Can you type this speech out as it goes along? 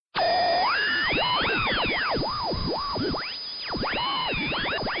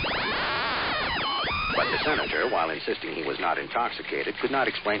senator, while insisting he was not intoxicated, could not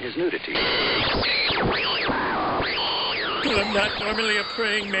explain his nudity. I'm not normally a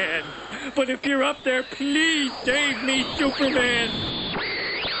praying man, but if you're up there, please save me, Superman!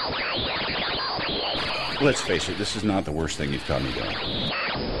 Let's face it, this is not the worst thing you've caught me doing.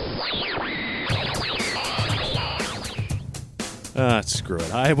 Screw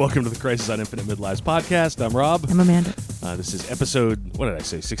it. Hi, welcome to the Crisis on Infinite Midlives podcast. I'm Rob. I'm Amanda. This is episode, what did I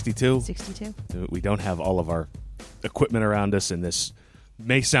say, 62? 62. We don't have all of our equipment around us, and this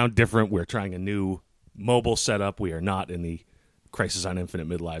may sound different. We're trying a new mobile setup. We are not in the Crisis on Infinite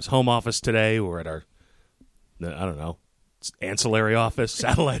Midlives home office today. We're at our, I don't know, ancillary office,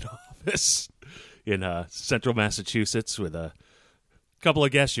 satellite office in central Massachusetts with a couple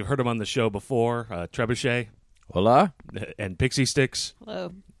of guests. You've heard them on the show before, Trebuchet. Hola. And Pixie Sticks.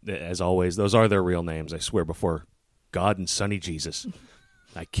 Hello. As always, those are their real names, I swear, before God and Sonny Jesus.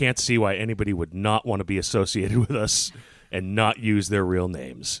 I can't see why anybody would not want to be associated with us and not use their real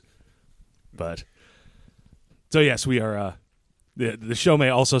names. But, so yes, we are, the show may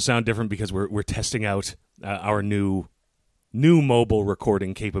also sound different because we're testing out our new mobile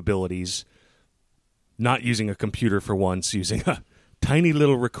recording capabilities, not using a computer for once, using a tiny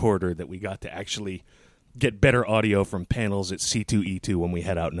little recorder that we got to actually get better audio from panels at C2E2 when we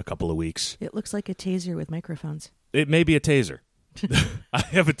head out in a couple of weeks. It looks like a taser with microphones. It may be a taser. I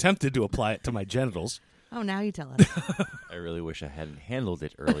have attempted to apply it to my genitals. Oh, now you tell us. I really wish I hadn't handled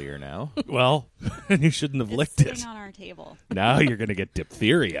it earlier now. Well, you shouldn't have licked It's it. sitting on our table. Now you're going to get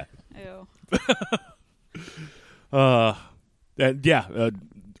diphtheria. Ew.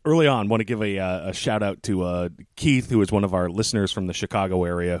 Early on, want to give a shout-out to Keith, who is one of our listeners from the Chicago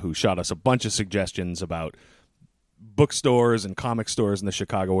area, who shot us a bunch of suggestions about bookstores and comic stores in the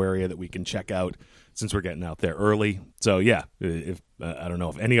Chicago area that we can check out since we're getting out there early. So, yeah, if I don't know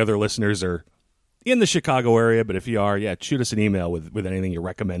if any other listeners are in the Chicago area, but if you are, shoot us an email with anything you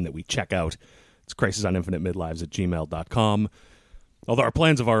recommend that we check out. It's crisisoninfiniteMidlives@gmail.com. Although our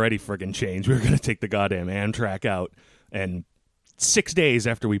plans have already friggin' changed. We were going to take the goddamn Amtrak out, and 6 days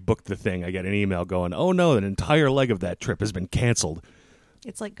after we booked the thing, I get an email going, oh no, an entire leg of that trip has been canceled.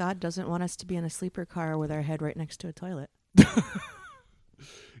 It's like God doesn't want us to be in a sleeper car with our head right next to a toilet.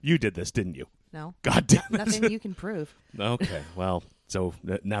 You did this, didn't you? No. God damn it. Nothing you can prove. Okay, well, so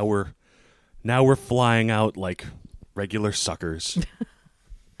now we're flying out like regular suckers.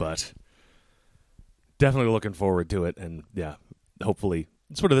 But definitely looking forward to it, and yeah, hopefully,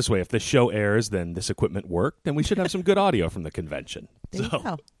 sort of this way, if this show airs, then this equipment worked, and we should have some good audio from the convention. There you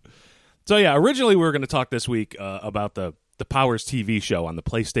go. So yeah, originally we were going to talk this week about the Powers TV show on the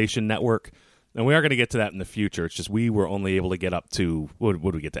PlayStation Network, and we are going to get to that in the future. It's just we were only able to get up to, what did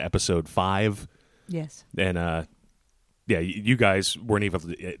we get to, episode 5? Yes. And you guys weren't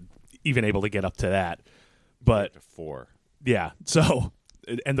even able to get up to that. But 4. Yeah, so,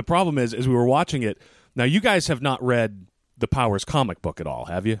 and the problem is we were watching it. Now, you guys have not read the Powers comic book at all,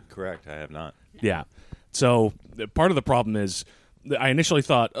 have you? Correct, I have not. Yeah. So part of the problem is I initially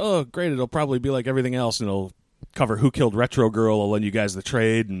thought, oh, great, it'll probably be like everything else, and it'll cover Who Killed Retro Girl. I'll lend you guys the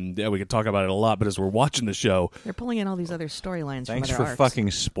trade, and we can talk about it a lot. But as we're watching the show, They're pulling in all these other storylines from Thanks other for arcs.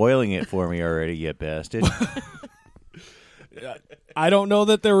 fucking spoiling it for me already, you bastard. I don't know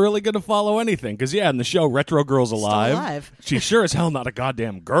that they're really going to follow anything. Because, in the show, Retro Girl's alive. Still alive. She's sure as hell not a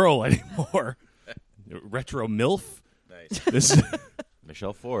goddamn girl anymore. Retro MILF. Nice. This,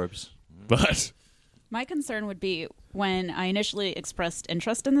 Michelle Forbes. but My concern would be when I initially expressed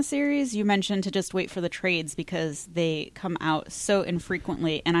interest in the series, you mentioned to just wait for the trades because they come out so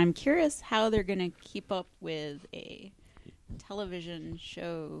infrequently. And I'm curious how they're going to keep up with a television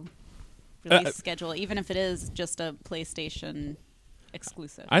show release schedule, even if it is just a PlayStation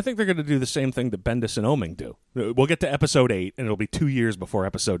exclusive. I think they're going to do the same thing that Bendis and Oming do. We'll get to episode 8, and it'll be 2 years before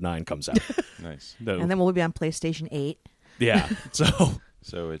episode 9 comes out. Nice. And then we'll be on PlayStation 8. Yeah, so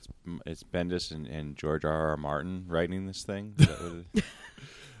it's Bendis and George R.R. Martin writing this thing? Is that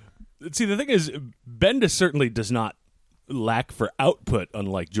what see, the thing is, Bendis certainly does not lack for output,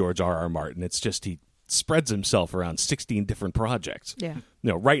 unlike George R.R. Martin. It's just he spreads himself around 16 different projects. Yeah.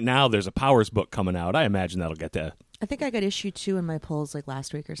 Right now there's a Powers book coming out. I imagine that'll get to... I think I got issue 2 in my polls like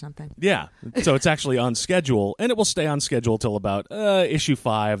last week or something. Yeah, so it's actually on schedule, and it will stay on schedule till about issue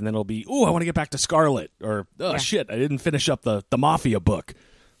 5, and then it'll be, I want to get back to Scarlet, or, shit, I didn't finish up the Mafia book.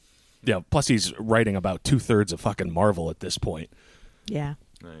 Yeah, plus he's writing about 2/3 of fucking Marvel at this point. Yeah.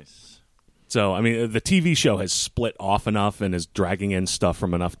 Nice. So, I mean, the TV show has split off enough and is dragging in stuff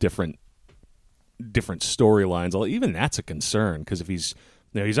from enough different storylines. Even that's a concern, because if he's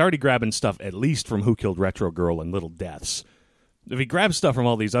already grabbing stuff at least from Who Killed Retro Girl and Little Deaths, If he grabs stuff from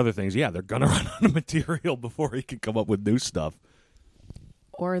all these other things, yeah, they're gonna run out of material before he can come up with new stuff.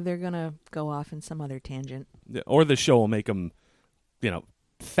 Or they're going to go off in some other tangent. Or the show will make him,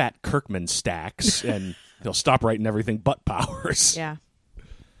 fat Kirkman stacks, and he'll stop writing everything but Powers. Yeah.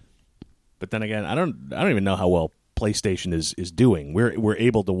 But then again, I don't even know how well PlayStation is doing. We're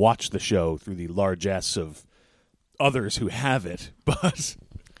able to watch the show through the largesse of others who have it, but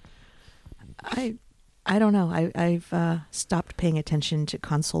I don't know. I've stopped paying attention to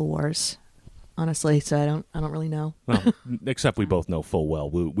console wars, honestly. So I don't really know. well, except we both know full well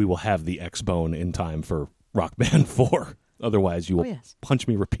we will have the X-Bone in time for Rock Band 4. Otherwise, you will yes. punch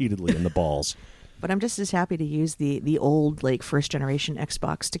me repeatedly in the balls. But I'm just as happy to use the old first generation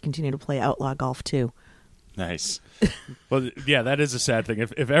Xbox to continue to play Outlaw Golf 2. Nice. Well, yeah, that is a sad thing.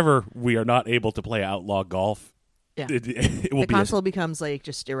 If ever we are not able to play Outlaw Golf, Yeah. it will The be console becomes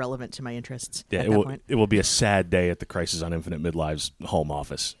just irrelevant to my interests yeah, at it that will, point. it will be a sad day at the Crisis on Infinite Midlives home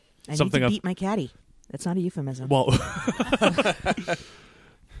office. I need to beat my caddy. That's not a euphemism. Well,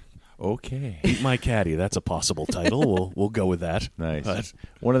 Okay. Beat My Caddy, that's a possible title. We'll go with that. Nice. But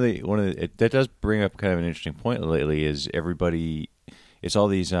That does bring up kind of an interesting point lately. Is everybody? It's all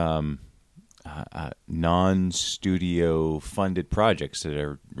these non-studio funded projects that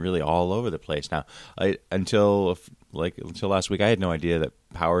are really all over the place now. Until last week, I had no idea that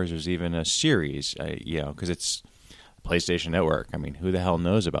Powers was even a series. Because it's PlayStation Network. I mean, who the hell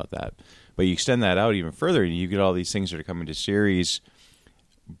knows about that? But you extend that out even further, and you get all these things that are coming to series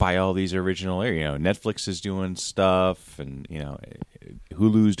by all these original areas. Netflix is doing stuff, and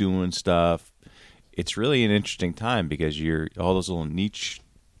Hulu's doing stuff. It's really an interesting time because you're all those little niche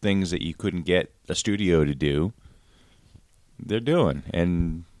things that you couldn't get a studio to do. They're doing,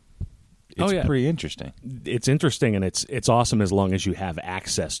 and it's pretty interesting. It's interesting, and it's awesome as long as you have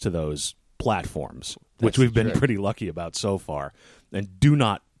access to those platforms, which we've been pretty lucky about so far. And do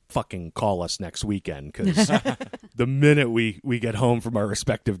not fucking call us next weekend, because the minute we get home from our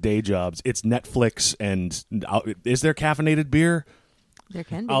respective day jobs, it's Netflix and is there caffeinated beer? There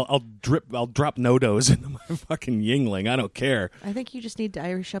can be. I'll drop No-Dos into my fucking Yingling. I don't care. I think you just need to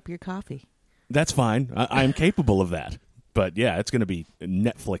Irish up your coffee. That's fine. I am capable of that. But yeah, it's going to be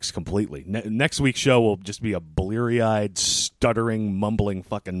Netflix completely. Next week's show will just be a bleary-eyed, stuttering, mumbling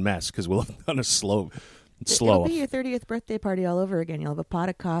fucking mess because we'll have done a slow. It'll be your 30th birthday party all over again. You'll have a pot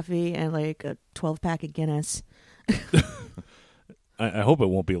of coffee and a 12-pack of Guinness. I hope it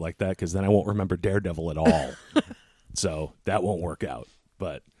won't be like that, because then I won't remember Daredevil at all. So that won't work out.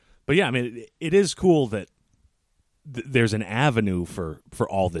 But yeah, I mean, it is cool that there's an avenue for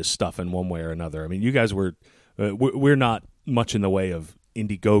all this stuff in one way or another. I mean, you guys we're not much in the way of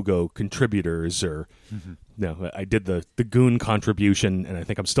Indiegogo contributors, or I did the Goon contribution, and I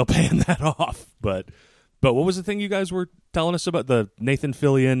think I'm still paying that off. But what was the thing you guys were telling us about, the Nathan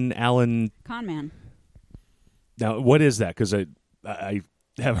Fillion, Alan Con Man? Now, what is that? Because I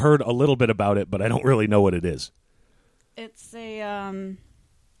have heard a little bit about it, but I don't really know what it is. It's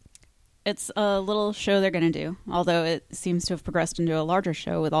a little show they're going to do, although it seems to have progressed into a larger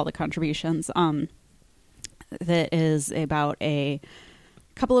show with all the contributions. That is about a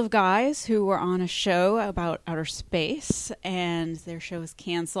couple of guys who were on a show about outer space, and their show is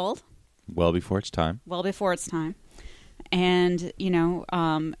canceled. Well before its time. And,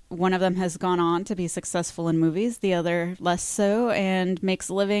 one of them has gone on to be successful in movies, the other less so, and makes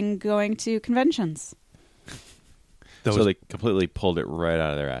a living going to conventions. So they completely pulled it right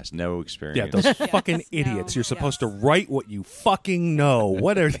out of their ass. No experience. Yeah, those fucking idiots. You're supposed to write what you fucking know.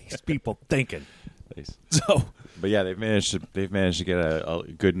 What are these people thinking? So, but yeah, they've managed to get a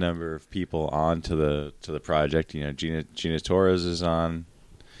good number of people onto the project. Gina Torres is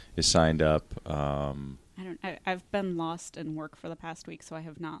signed up. I've been lost in work for the past week, so I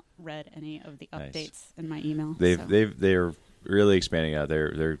have not read any of the updates in my email. They're really expanding out.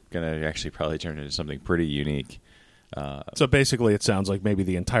 They're going to actually probably turn into something pretty unique. So basically, it sounds like maybe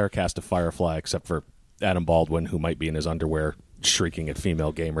the entire cast of Firefly, except for Adam Baldwin, who might be in his underwear shrieking at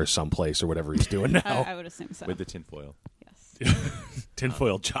female gamers someplace or whatever he's doing now. I would assume so. With the tinfoil. Yes.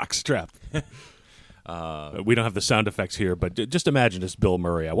 Tinfoil jockstrap. We don't have the sound effects here, but just imagine this Bill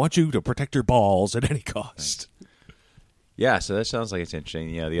Murray. I want you to protect your balls at any cost. Yeah, so that sounds like it's interesting.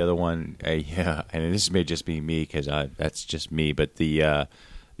 The other one, and this may just be me because that's just me, but the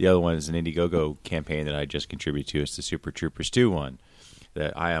other one is an Indiegogo campaign that I just contribute to. It's the Super Troopers 2 one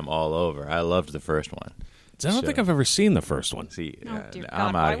that I am all over. I loved the first one. I don't think I've ever seen the first one. See, Oh, dear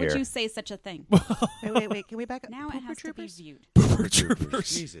I'm God, out why here. would you say such a thing? Wait. Can we back up? Now it Pooper has Troopers? to be viewed. Pooper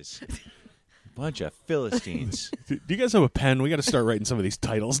Troopers. Jesus. Bunch of Philistines. Do you guys have a pen? We got to start writing some of these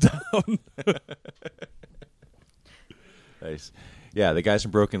titles down. Anyways, yeah, the guys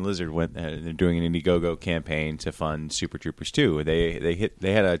from Broken Lizard went. They're doing an Indiegogo campaign to fund Super Troopers 2. They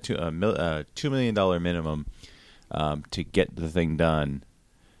had a $2 million minimum to get the thing done,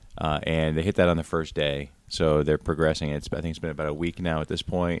 and they hit that on the first day. So they're progressing. I think it's been about a week now at this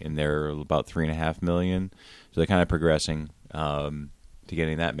point, and they're about $3.5 million. So they're kind of progressing to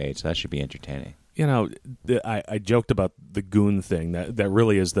getting that made. So that should be entertaining. You know, I joked about the Goon thing. That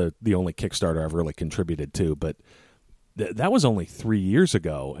really is the only Kickstarter I've really contributed to. But that was only 3 years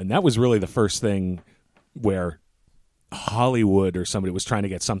ago, and that was really the first thing where Hollywood or somebody was trying to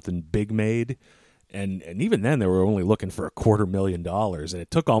get something big made. And even then, they were only looking for $250,000, and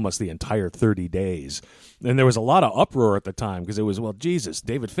it took almost the entire 30 days. And there was a lot of uproar at the time because it was, well, Jesus,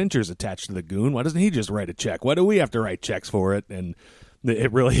 David Fincher's attached to the Goon. Why doesn't he just write a check? Why do we have to write checks for it? And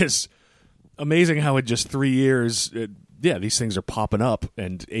it really is amazing how in just 3 years, these things are popping up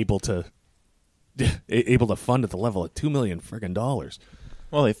and able to fund at the level of $2 million friggin' dollars.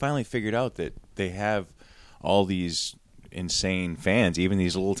 Well, they finally figured out that they have all these insane fans, even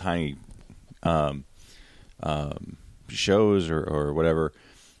these little tiny shows or whatever,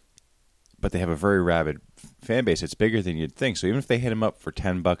 but they have a very rabid fan base. It's bigger than you'd think. So even if they hit them up for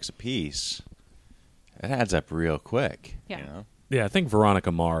 $10 a piece, it adds up real quick. Yeah. You know? Yeah, I think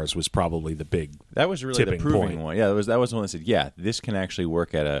Veronica Mars was probably the big That was really the tipping proving point. one. Yeah, that was the one that said, yeah, this can actually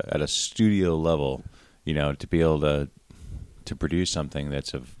work at a studio level, you know, to be able to produce something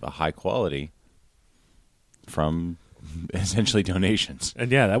that's of a high quality from essentially donations. And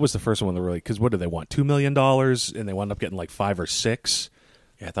yeah, that was the first one that really, because what did they want? $2 million, and they wound up getting like 5 or 6.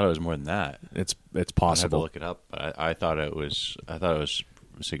 Yeah, I thought it was more than that. It's I had to possible. look it up, but I thought it was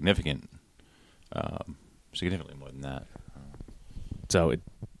significant, significantly more than that. So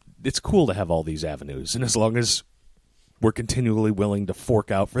it's cool to have all these avenues, and as long as we're continually willing to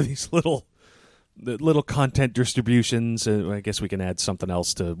fork out for these little content distributions, I guess we can add something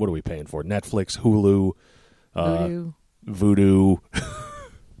else to what are we paying for? Netflix, Hulu, Voodoo,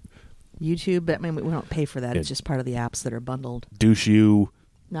 YouTube. But I mean, we don't pay for that. It's just part of the apps that are bundled. Douche You.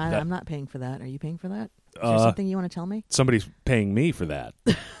 No, I'm not paying for that. Are you paying for that? Is there something you want to tell me? Somebody's paying me for that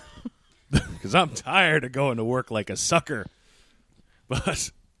because I'm tired of going to work like a sucker.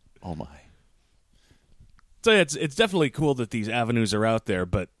 But Oh my! so it's definitely cool that these avenues are out there.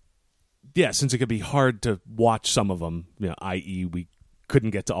 But yeah, since it could be hard to watch some of them, you know, i.e., we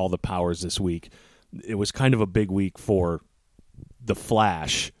couldn't get to all the Powers this week. It was kind of a big week for The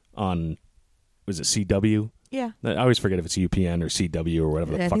Flash on, was it CW? Yeah. I always forget if it's UPN or CW or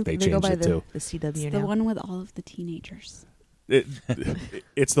whatever the I fuck think they go changed by it to. the CW It's now. the one with all of the teenagers.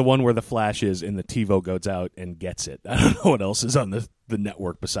 It's the one where the Flash is and the TiVo goes out and gets it. I don't know what else is on the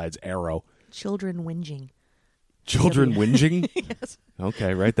network besides Arrow. Children whinging. Children whinging? Yes.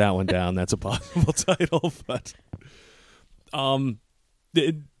 Okay, write that one down. That's a possible title. But and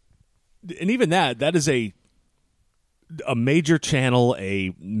even that is a major channel,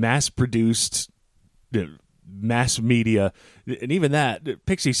 a mass-produced mass media, and even that,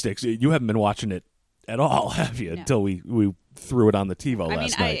 Pixie Sticks, you haven't been watching it at all, have you? No. Until we threw it on the TiVo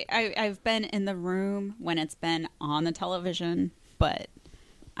last night. I've been in the room when it's been on the television, but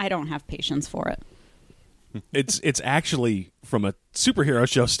I don't have patience for it. It's actually, from a superhero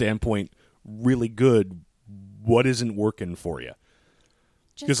show standpoint, really good. What isn't working for you?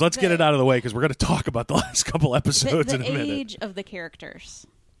 Because let's get it out of the way, because we're going to talk about the last couple episodes in a minute. The age of the characters.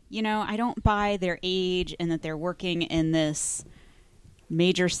 You know, I don't buy their age and that they're working in this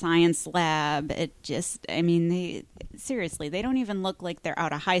major science lab. It just, I mean, seriously, they don't even look like they're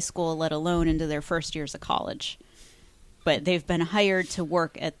out of high school, let alone into their first years of college. But they've been hired to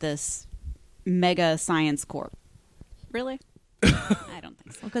work at this mega science corp. Really? I don't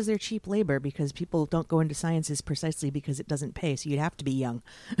think so. Well, because they're cheap labor, because people don't go into sciences precisely because it doesn't pay, so you'd have to be young.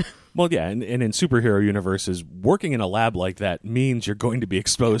 Well, yeah, and in superhero universes, working in a lab like that means you're going to be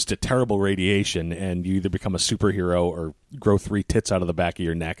exposed to terrible radiation, and you either become a superhero or grow 3 tits out of the back of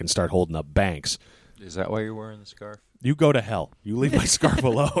your neck and start holding up banks. Is that why you're wearing the scarf? You go to hell. You leave my scarf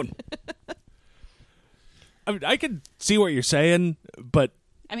alone. I mean, I can see what you're saying, but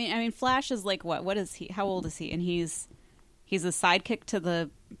I mean, Flash is like what? What is he? How old is he? And he's a sidekick to the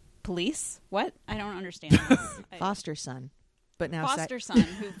police. What? I don't understand this. Foster son. But now Foster son.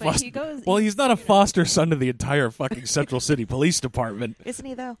 But he goes. well, he's not a foster son to the entire fucking Central City Police Department. Isn't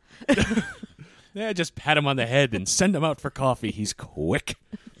he, though? Yeah, just pat him on the head and send him out for coffee. He's quick.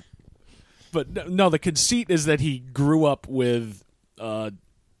 But no, the conceit is that he grew up with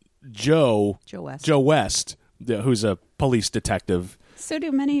Joe West, who's a police detective. So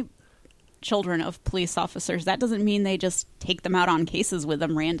do many children of police officers. That doesn't mean they just take them out on cases with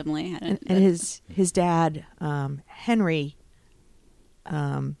them randomly. And his dad, Henry,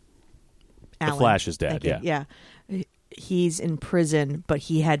 Alan. Flash's dad, Thank you. yeah. Yeah. He's in prison, but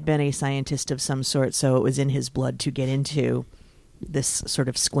he had been a scientist of some sort, so it was in his blood to get into this sort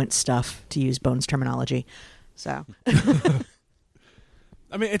of squint stuff, to use Bones terminology. So,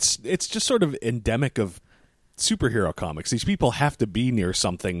 I mean, it's just sort of endemic of superhero comics. These people have to be near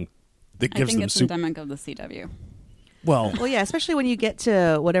something that I gives think them it's endemic of the CW. Well, yeah, especially when you get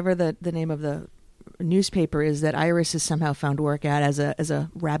to whatever the name of the newspaper is that Iris has somehow found work at as a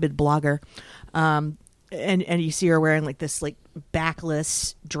rabid blogger. And you see her wearing like this like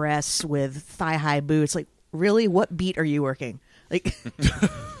backless dress with thigh high boots. Like, really, what beat are you working? Like,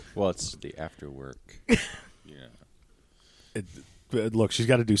 Well, it's the after work. look, she's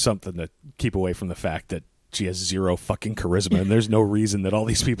got to do something to keep away from the fact that she has zero fucking charisma, and there's no reason that all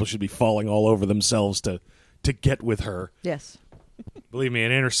these people should be falling all over themselves to get with her. yes, Believe me,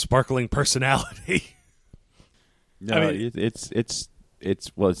 an inner sparkling personality. No, I mean- it's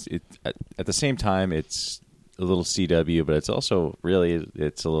at the same time it's a little CW, but it's also really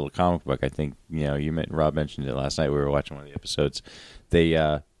it's a little comic book. I think Rob mentioned it last night. We were watching one of the episodes. They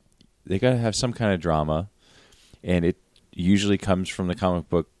got to have some kind of drama, and it usually comes from the comic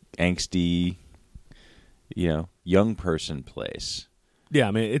book angsty, young person place. Yeah,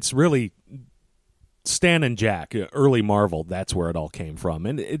 I mean, it's really Stan and Jack, early Marvel. That's where it all came from,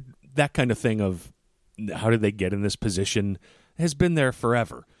 and that kind of thing of how did they get in this position has been there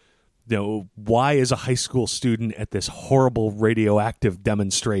forever. Why is a high school student at this horrible radioactive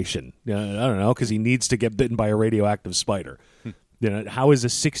demonstration? I don't know, because he needs to get bitten by a radioactive spider. How is a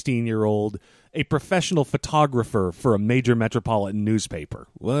 16-year-old a professional photographer for a major metropolitan newspaper?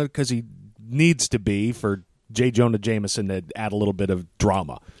 Well, because he needs to be for J. Jonah Jameson to add a little bit of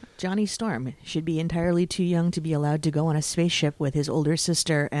drama. Johnny Storm should be entirely too young to be allowed to go on a spaceship with his older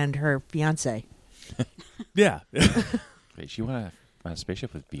sister and her fiance. Yeah. Wait, you want a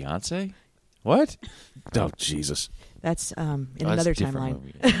spaceship with Beyonce? What? Oh, Jesus. That's in Oh, that's another a different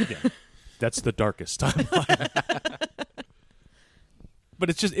timeline. movie. Yeah. That's the darkest timeline. But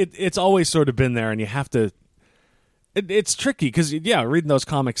it's just it's always sort of been there, and you have to. It's tricky because reading those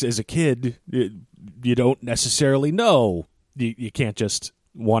comics as a kid, you don't necessarily know. You can't just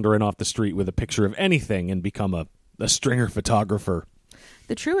wander in off the street with a picture of anything and become a stringer photographer.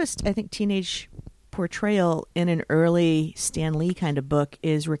 The truest, I think, teenage portrayal in an early Stan Lee kind of book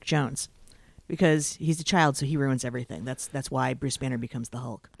is Rick Jones, because he's a child, so he ruins everything. That's why Bruce Banner becomes the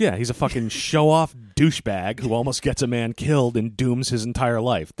Hulk. Yeah, he's a fucking show-off douchebag who almost gets a man killed and dooms his entire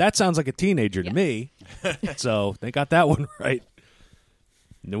life. That sounds like a teenager to me. So they got that one right.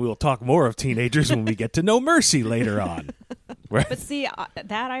 And then we will talk more of teenagers when we get to No Mercy later on. Right? But see,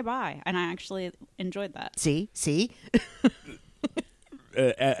 that I buy, and I actually enjoyed that. See?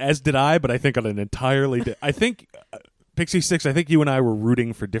 As did I, but I think on an entirely... I think, Pixie Sticks, I think you and I were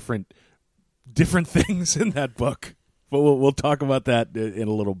rooting for different things in that book. But we'll talk about that in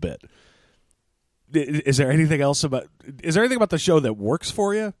a little bit. Is there anything else about the show that works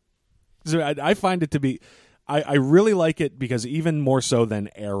for you? I find it to be... I really like it because even more so than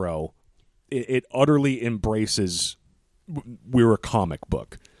Arrow, it utterly embraces we're a comic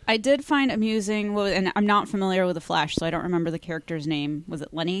book. I did find amusing, and I'm not familiar with The Flash, so I don't remember the character's name. Was it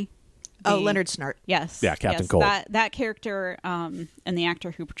Lenny? Leonard Snart. Yes. Yeah, Captain yes, Cold. That character and the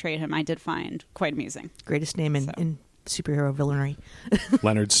actor who portrayed him, I did find quite amusing. Greatest name in superhero villainy.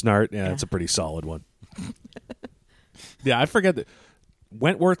 Leonard Snart. Yeah, it's a pretty solid one. Yeah, I forget that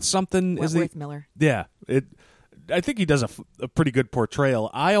Wentworth something Wentworth Miller. Yeah, I think he does a pretty good portrayal.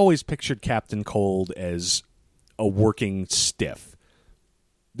 I always pictured Captain Cold as a working stiff.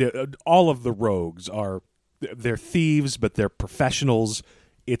 All of the rogues they're thieves, but they're professionals.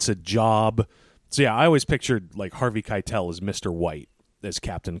 It's a job. So yeah, I always pictured like Harvey Keitel as Mr. White as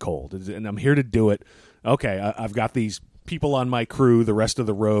Captain Cold, and I'm here to do it. Okay, I've got these people on my crew, the rest of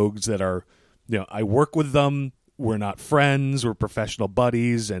the rogues that are, I work with them. We're not friends. We're professional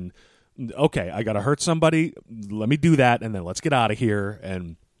buddies, and okay, I got to hurt somebody. Let me do that, and then let's get out of here.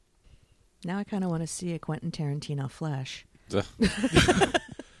 And now I kind of want to see a Quentin Tarantino Flash.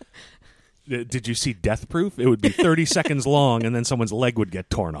 Did you see Death Proof? It would be 30 seconds long, and then someone's leg would get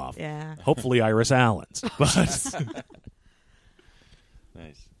torn off. Yeah. Hopefully Iris Allen's. But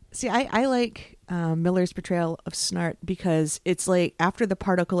Nice. See, I like Miller's portrayal of Snart because it's like after the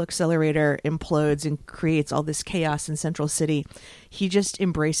particle accelerator implodes and creates all this chaos in Central City, he just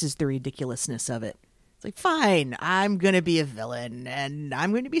embraces the ridiculousness of it. It's like, fine, I'm going to be a villain and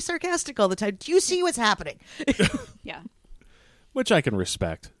I'm going to be sarcastic all the time. Do you see what's happening? Yeah. which I can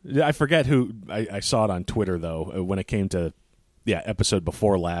respect. I forget who I saw it on Twitter though when it came to episode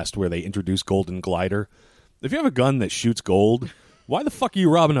before last where they introduced Golden Glider. If you have a gun that shoots gold, Why the fuck are you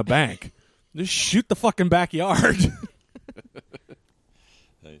robbing a bank? Just shoot the fucking backyard.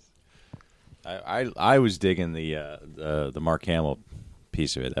 Nice. I was digging the Mark Hamill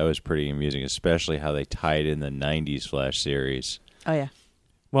piece of it. That was pretty amusing, especially how they tied in the '90s Flash series. Oh yeah.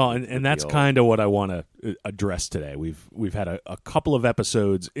 Well, and that's kind of what I want to address today. We've had a couple of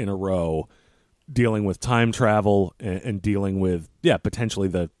episodes in a row dealing with time travel and dealing with potentially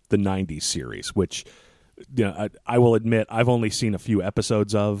the '90s series, which I will admit I've only seen a few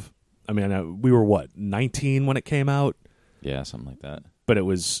episodes of. I mean, we were 19 when it came out. Yeah, something like that. But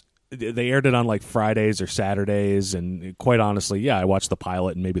they aired it on like Fridays or Saturdays, and quite honestly, I watched the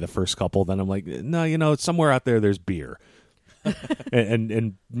pilot and maybe the first couple. Then I'm like, no, somewhere out there's beer.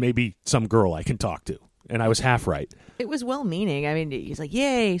 and maybe some girl I can talk to, and I was half right. It was well-meaning. I mean, he's like,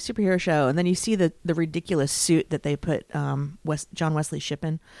 "Yay, superhero show!" And then you see the ridiculous suit that they put John Wesley Shipp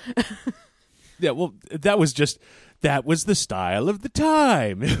in. Yeah, well, that was the style of the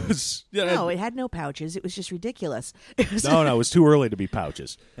time. It was No, it had no pouches. It was just ridiculous. No, it was too early to be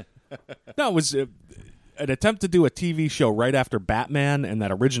pouches. No, it was an attempt to do a TV show right after Batman and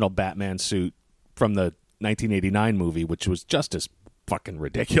that original Batman suit from the 1989 movie, which was just as fucking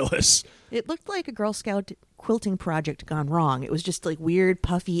ridiculous. It looked like a Girl Scout quilting project gone wrong. It was just like weird,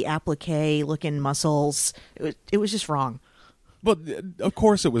 puffy applique looking muscles. It was just wrong. But of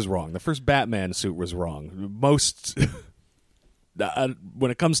course it was wrong. The first Batman suit was wrong. Most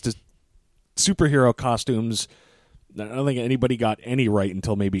when it comes to superhero costumes, I don't think anybody got any right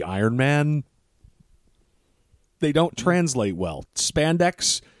until maybe Iron Man. They don't translate well.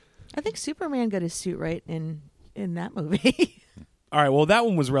 Spandex. I think Superman got his suit right in that movie. All right, well, that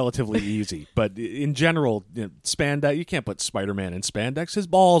one was relatively easy, but in general, spandex, you can't put Spider-Man in spandex. His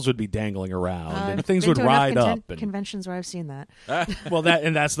balls would be dangling around, and things would ride up. And conventions where I've seen that. Well,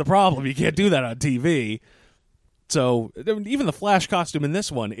 that's the problem. You can't do that on TV. So even the Flash costume in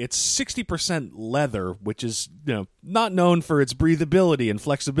this one, it's 60% leather, which is not known for its breathability and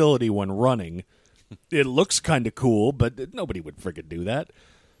flexibility when running. It looks kind of cool, but nobody would friggin' do that.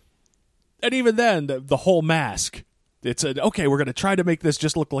 And even then, the whole mask, it's okay, we're going to try to make this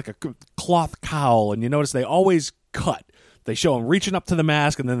just look like a cloth cowl. And you notice they always cut. They show him reaching up to the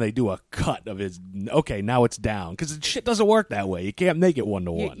mask, and then they do a cut of his, okay, now it's down. Because shit doesn't work that way. You can't make it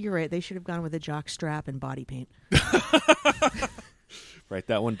one-to-one. You're right. They should have gone with a jock strap and body paint. Write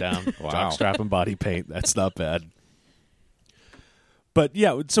that one down. Wow. Jock strap and body paint. That's not bad. But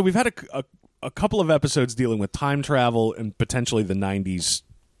yeah, so we've had a couple of episodes dealing with time travel and potentially the 90s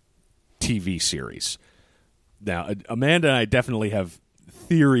TV series. Now, Amanda and I definitely have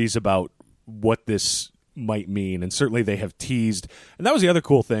theories about what this might mean, and certainly they have teased. And that was the other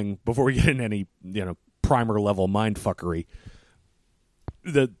cool thing, before we get into any primer-level mindfuckery.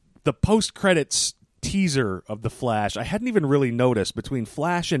 The post-credits teaser of The Flash, I hadn't even really noticed, between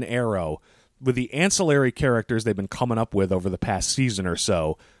Flash and Arrow, with the ancillary characters they've been coming up with over the past season or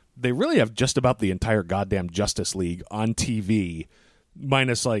so, they really have just about the entire goddamn Justice League on TV,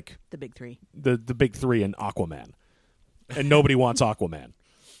 minus like the big three. The big three and Aquaman. And nobody wants Aquaman.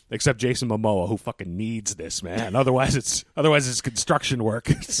 Except Jason Momoa, who fucking needs this, man. Otherwise it's construction work.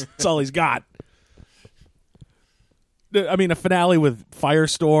 It's all he's got. I mean, a finale with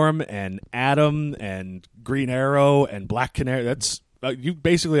Firestorm and Atom and Green Arrow and Black Canary, that's you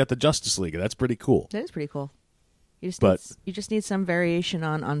basically at the Justice League. That's pretty cool. That is pretty cool. You just need some variation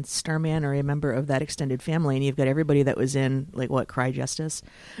on Starman or a member of that extended family, and you've got everybody that was in, Cry Justice.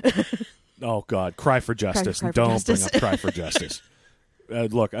 Oh, God. Cry for Justice. Cry for Don't Justice. bring up Cry for Justice.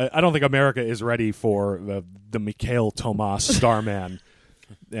 Look, I don't think America is ready for the Mikhail Tomas Starman.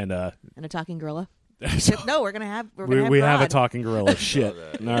 And a talking gorilla. So No, we're gonna have we have a Grodd. talking gorilla. Shit.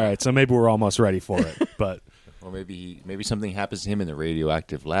 All right, so maybe we're almost ready for it. But Or maybe something happens to him in the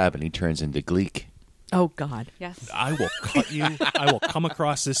radioactive lab and he turns into Gleek. Oh God. Yes. I will cut you. I will come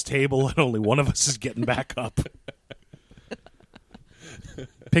across this table, and only one of us is getting back up.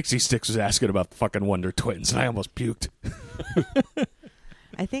 Pixie Sticks was asking about the fucking Wonder Twins, and I almost puked.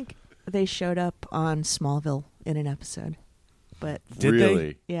 I think they showed up on Smallville in an episode, but Did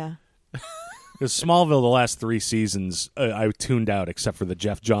really? yeah. Because Smallville, the last 3 seasons, I tuned out except for the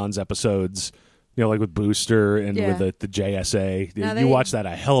Jeff Johns episodes, like with Booster and Yeah. with the JSA. No, You they- watched that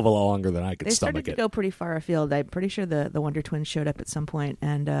a hell of a lot longer than I could They started stomach to it. go pretty far afield. I'm pretty sure the Wonder Twins showed up at some point,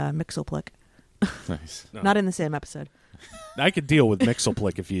 and Mixelplick. Nice. No. Not in the same episode. I could deal with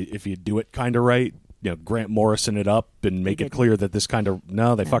Mixelplick if you do it kind of right. Grant Morrison it up and make it didn't. clear that this kind of...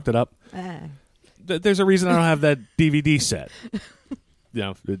 No, they fucked it up. Ah. There's a reason I don't have that DVD set.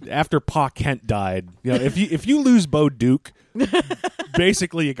 After Pa Kent died, if you lose Bo Duke,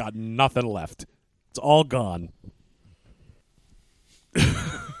 basically you got nothing left. It's all gone.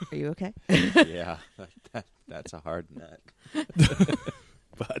 Are you okay? Yeah, that's a hard nut.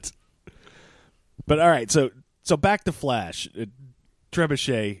 But all right, so back to Flash.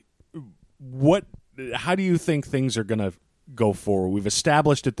 Trebuchet, how do you think things are going to go forward? We've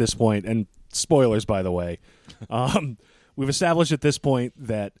established at this point, and spoilers, by the way, we've established at this point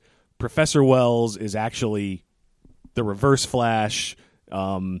that Professor Wells is actually the Reverse Flash.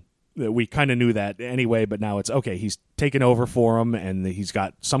 We kind of knew that anyway, but now it's okay. He's taken over for him, and he's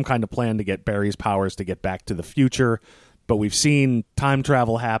got some kind of plan to get Barry's powers to get back to the future. But we've seen time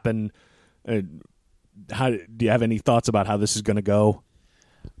travel happen. Do you have any thoughts about how this is going to go?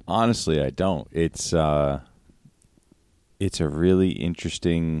 Honestly, I don't. It's a really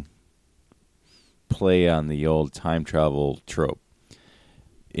interesting play on the old time travel trope,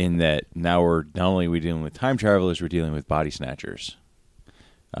 in that now we're not only dealing with time travelers, we're dealing with body snatchers.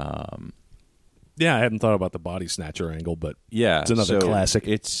 Yeah, I hadn't thought about the body snatcher angle, but yeah, it's another classic.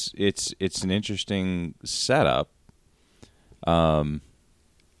 It's an interesting setup.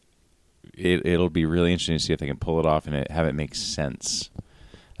 It'll be really interesting to see if they can pull it off and have it make sense.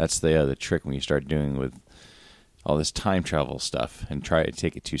 That's the trick when you start doing with all this time travel stuff and try to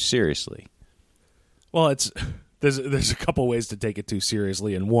take it too seriously. Well, there's a couple ways to take it too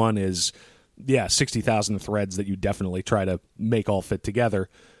seriously, and one is 60,000 threads that you definitely try to make all fit together.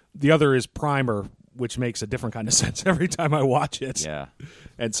 The other is primer, which makes a different kind of sense every time I watch it. Yeah.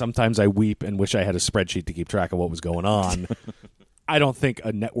 And sometimes I weep and wish I had a spreadsheet to keep track of what was going on. I don't think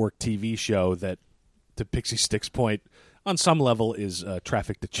a network TV show that, to Pixie Stick's point, on some level is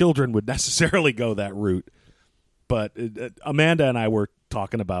traffic to children would necessarily go that route. But Amanda and I were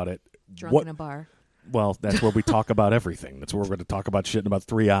talking about it. Drunk in a bar. Well, that's where we talk about everything. That's where we're going to talk about shit in about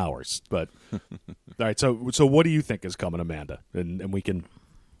 3 hours. But all right, so what do you think is coming, Amanda? And we can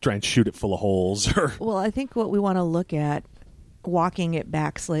try and shoot it full of holes. Well, I think what we want to look at, walking it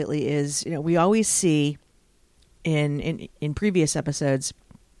back slightly, is we always see in previous episodes,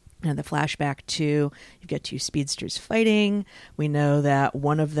 the flashback to, you've got two speedsters fighting. We know that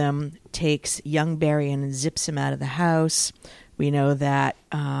one of them takes young Barry and zips him out of the house. We know that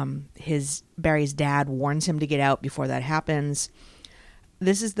Barry's dad warns him to get out before that happens.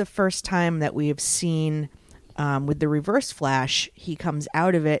 This is the first time that we have seen, with the Reverse Flash, he comes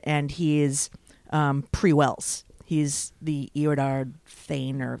out of it and he is pre-Wells. He's the Eodard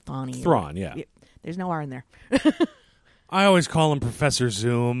Thane or Thawne. Thrawn, yeah. There's no R in there. I always call him Professor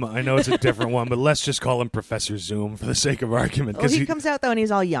Zoom. I know it's a different one, but let's just call him Professor Zoom for the sake of argument. Well, he comes out though, and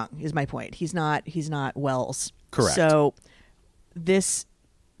he's all young. Is my point. He's not Wells. Correct. So this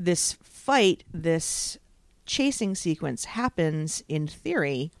fight, this chasing sequence happens in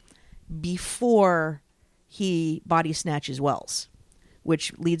theory before he body snatches Wells,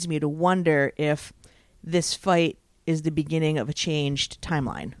 which leads me to wonder if this fight is the beginning of a changed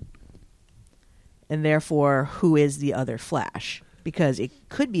timeline. And therefore, who is the other Flash? Because it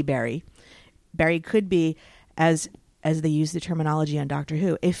could be Barry. Barry could be, as they use the terminology on Doctor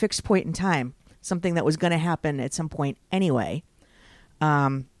Who, a fixed point in time, something that was going to happen at some point anyway.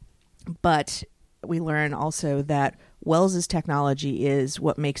 But we learn also that Wells's technology is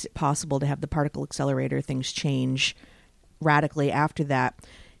what makes it possible to have the particle accelerator. Things change radically after that.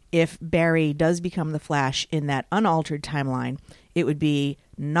 If Barry does become the Flash in that unaltered timeline, it would be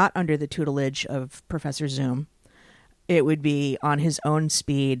not under the tutelage of Professor Zoom. It would be on his own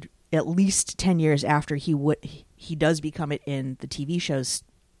speed, at least 10 years after he does become it in the TV show's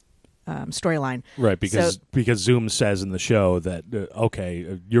storyline. Right, because Zoom says in the show that,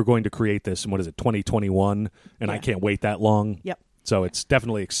 you're going to create this in, 2021, and I can't wait that long. Yep. So it's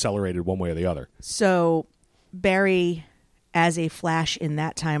definitely accelerated one way or the other. So Barry, as a Flash in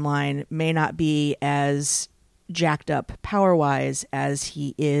that timeline, may not be as jacked up power-wise as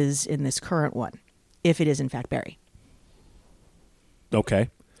he is in this current one, if it is in fact Barry. Okay.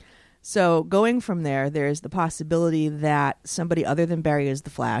 So going from there's the possibility that somebody other than Barry is the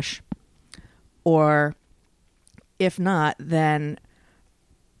Flash, or if not, then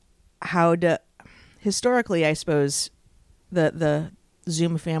historically, I suppose the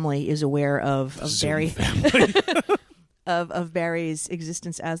Zoom family is aware of Barry. of Barry's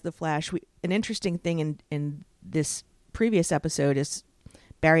existence as the Flash. An interesting thing in this previous episode is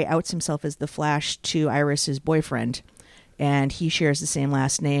Barry outs himself as the Flash to Iris's boyfriend, and he shares the same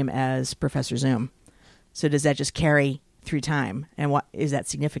last name as Professor Zoom. So does that just carry through time? And what is that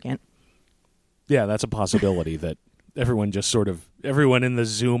significant? Yeah, that's a possibility that everyone in the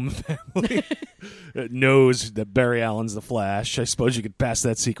Zoom family knows that Barry Allen's the Flash. I suppose you could pass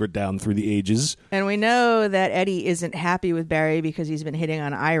that secret down through the ages. And we know that Eddie isn't happy with Barry because he's been hitting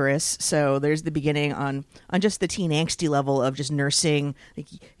on Iris. So there's the beginning on just the teen angsty level of just nursing. Like,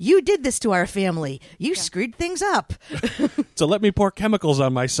 you did this to our family. You screwed things up. So let me pour chemicals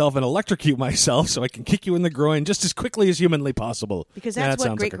on myself and electrocute myself so I can kick you in the groin just as quickly as humanly possible. Because Yeah, that's that what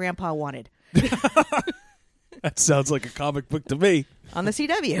sounds Great like Grandpa wanted that sounds like a comic book to me. on the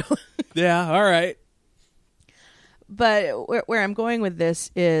CW. Yeah, all right. But where I'm going with this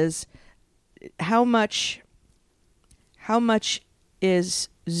is how much is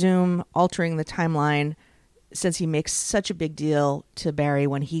Zoom altering the timeline, since he makes such a big deal to Barry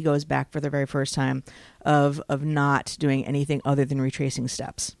when he goes back for the very first time of not doing anything other than retracing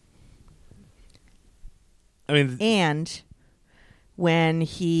steps. I mean, And when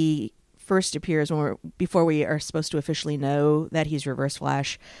he first appears, before we are supposed to officially know that he's Reverse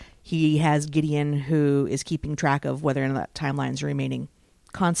Flash, he has Gideon, who is keeping track of whether or not timelines are remaining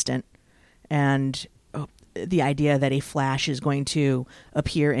constant, and the idea that a Flash is going to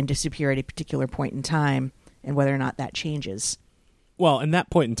appear and disappear at a particular point in time, and whether or not that changes. well, and that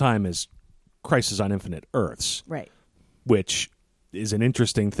point in time is Crisis on Infinite Earths, Right. which is an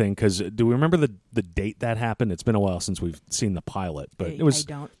interesting thing because do we remember the date that happened? It's been a while since we've seen the pilot, but I it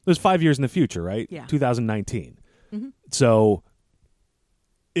don't. was 5 years in the future, right? Yeah. 2019. Mm-hmm. So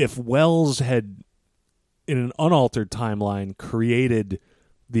if Wells had, in an unaltered timeline, created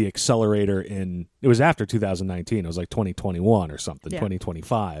the accelerator it was after 2019, it was like 2021 or something, Yeah.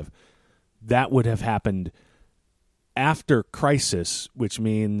 2025, that would have happened after Crisis, which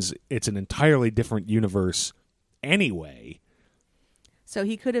means it's an entirely different universe anyway. So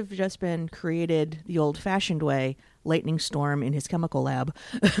he could have just been created the old-fashioned way, lightning storm in his chemical lab.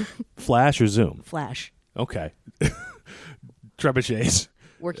 Flash or Zoom? Flash. Okay. Trebuchets.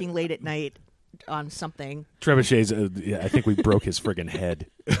 Working late at night on something. Trebuchets, I think we broke his friggin' head.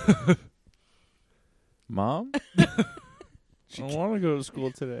 Mom? I don't want to go to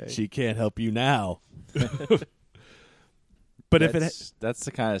school today. She can't help you now. But if that's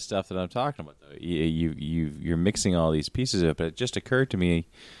the kind of stuff that I'm talking about, though. You're mixing all these pieces up. But it just occurred to me,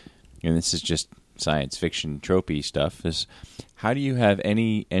 and this is just science fiction tropey stuff, is how do you have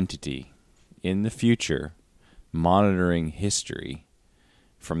any entity in the future monitoring history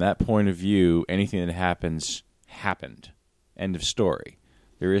from that point of view? Anything that happened. End of story.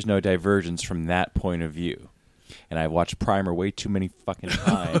 There is no divergence from that point of view. And I've watched Primer way too many fucking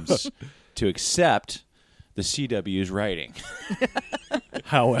times to accept the CW's writing.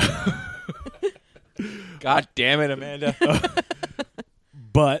 However, God damn it, Amanda.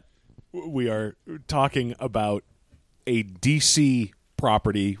 but we are talking about a DC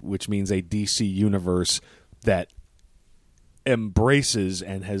property, which means a DC universe that embraces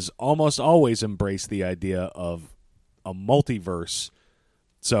and has almost always embraced the idea of a multiverse.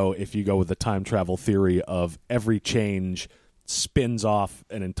 So if you go with the time travel theory of every change spins off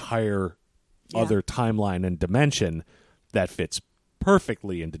an entire other timeline and dimension, that fits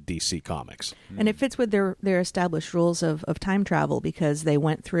perfectly into DC Comics. And it fits with their established rules of time travel, because they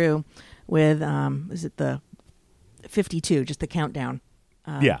went through with, is it the 52, just the countdown?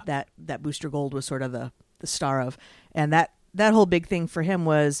 That Booster Gold was sort of the star of. And that whole big thing for him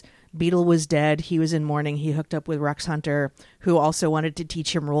was Beetle was dead. He was in mourning. He hooked up with Rex Hunter, who also wanted to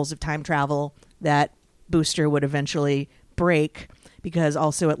teach him rules of time travel that Booster would eventually break, because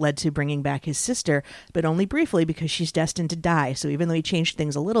also it led to bringing back his sister, but only briefly, because she's destined to die. So even though he changed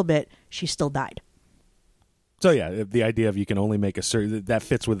things a little bit, she still died. So yeah, the idea of you can only make a certain, that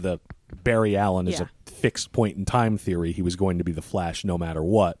fits with the Barry Allen as a fixed point in time theory. He was going to be the Flash no matter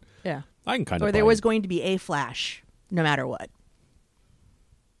what. Yeah. I can kind of. Or there was going to be a Flash no matter what.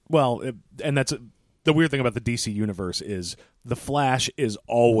 Well, and that's the weird thing about the DC universe is the Flash is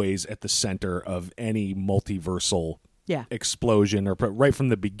always at the center of any multiversal explosion, or right from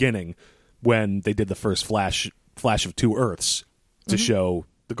the beginning when they did the first Flash of Two Earths to show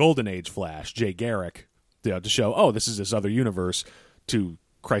the Golden Age Flash, Jay Garrick, to show, this is this other universe, to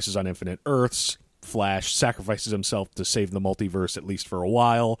Crisis on Infinite Earths. Flash sacrifices himself to save the multiverse, at least for a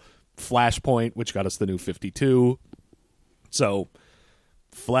while. Flashpoint, which got us the new 52. So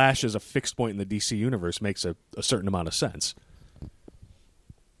Flash as a fixed point in the DC universe makes a certain amount of sense.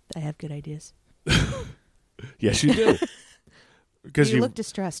 I have good ideas. Yes, you do. Because You look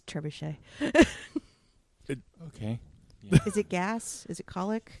distressed, Trebuchet. Okay. Is it gas? Is it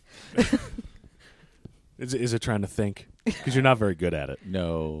colic? Is it trying to think? Because you're not very good at it.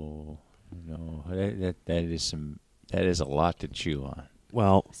 No. That is a lot to chew on.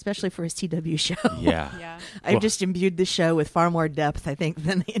 Well, especially for his TW show. Yeah. Yeah. I've just imbued the show with far more depth, I think,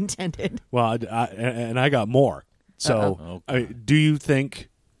 than they intended. well, and I got more. So, Uh-oh. I mean, do you think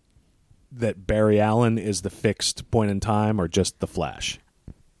that Barry Allen is the fixed point in time or just the Flash?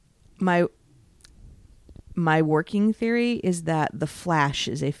 My working theory is that the Flash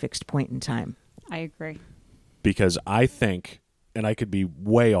is a fixed point in time. I agree. Because I think, and I could be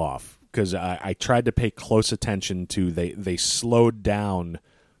way off, because I tried to pay close attention to they slowed down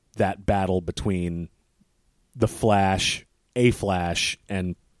that battle between the Flash, a Flash,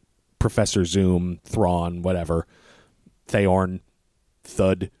 and Professor Zoom, Thrawn, whatever, Theorn,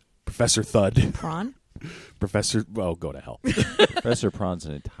 Thud, Professor Thud, Prawn? Professor. Oh, go to hell. Professor Prawn's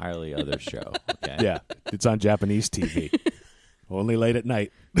an entirely other show. Okay. Yeah, it's on Japanese TV, only late at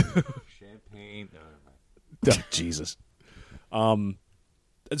night. Champagne. Oh, Jesus.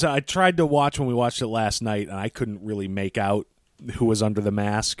 So I tried to watch when we watched it last night, and I couldn't really make out who was under the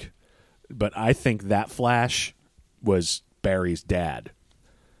mask. But I think that Flash was Barry's dad.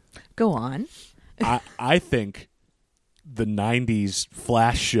 Go on. I think the 90s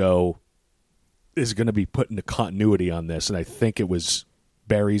Flash show is going to be put into continuity on this, and I think it was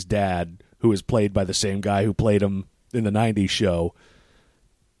Barry's dad, who was played by the same guy who played him in the 90s show,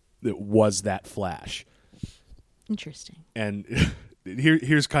 that was that Flash. Interesting. And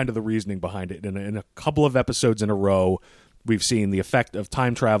here's kind of the reasoning behind it. In a couple of episodes in a row, we've seen the effect of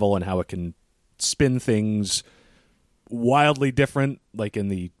time travel and how it can spin things wildly different, like in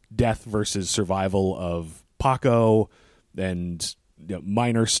the death versus survival of Paco and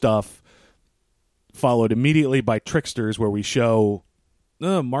minor stuff, followed immediately by Tricksters, where we show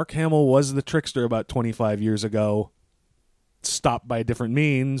Mark Hamill was the Trickster about 25 years ago, stopped by different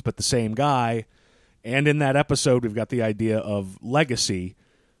means, but the same guy. And in that episode, we've got the idea of Legacy,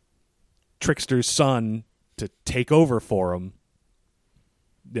 Trickster's son, to take over for him.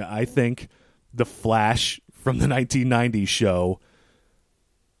 Yeah, I think the Flash from the 1990s show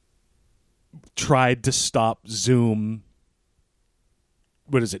tried to stop Zoom,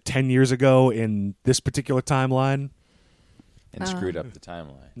 10 years ago in this particular timeline? And screwed up the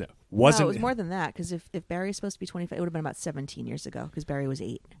timeline. No. No, it Wasn't was more than that, because if Barry's supposed to be 25, it would have been about 17 years ago, because Barry was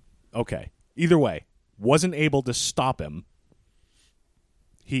 8. Okay. Either way, wasn't able to stop him.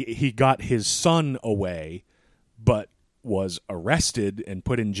 He got his son away, but was arrested and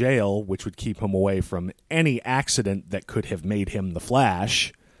put in jail, which would keep him away from any accident that could have made him the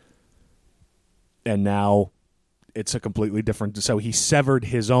Flash. And now it's a completely different. So he severed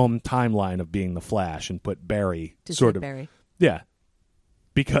his own timeline of being the Flash and put Barry To sort save of Barry. Yeah.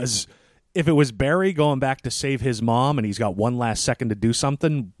 Because if it was Barry going back to save his mom and he's got one last second to do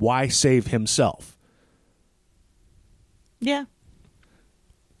something, why save himself? Yeah.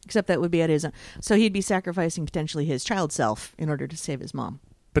 Except that would be at his own. So he'd be sacrificing potentially his child self in order to save his mom.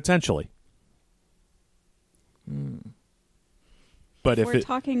 Potentially. But If if we're it,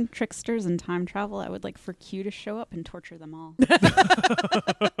 talking tricksters and time travel, I would like for Q to show up and torture them all.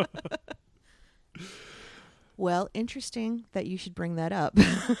 Well, interesting that you should bring that up.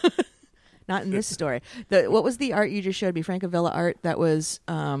 Not in this story. What was the art you just showed me? Francavilla art that was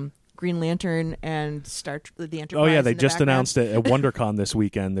Green Lantern and the Enterprise. oh yeah, they in the just background? announced it at WonderCon this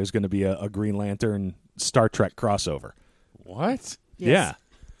weekend. There's going to be a Green Lantern Star Trek crossover. What? Yes. Yeah.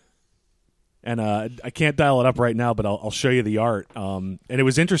 And I can't dial it up right now, but I'll show you the art. And it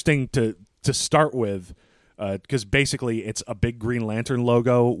was interesting to start with, because basically it's a big Green Lantern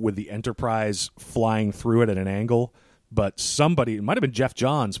logo with the Enterprise flying through it at an angle. But somebody, it might have been Jeff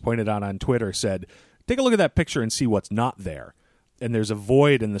Johns, pointed out on Twitter, said, take a look at that picture and see what's not there. And there's a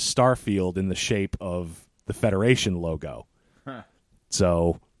void in the star field in the shape of the Federation logo. Huh.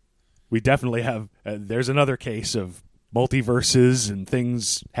 So we definitely have, there's another case of multiverses and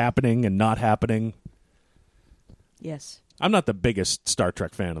things happening and not happening. Yes. I'm not the biggest Star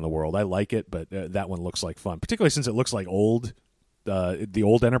Trek fan in the world. I like it, but that one looks like fun, particularly since it looks like the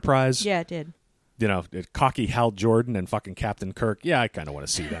old Enterprise. Yeah, it did. You know, cocky Hal Jordan and fucking Captain Kirk. Yeah, I kind of want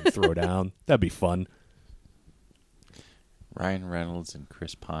to see them throw down. That'd be fun. Ryan Reynolds and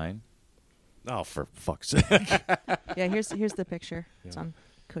Chris Pine. Oh, for fuck's sake. Yeah, here's the picture. It's on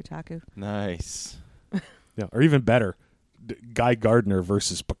Kotaku. Nice. Yeah, or even better, Guy Gardner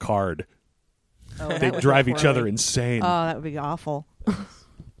versus Picard. Oh, They that would drive go each other poorly. insane. Oh, that would be awful.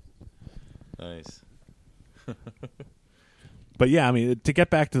 Nice. But yeah, I mean, to get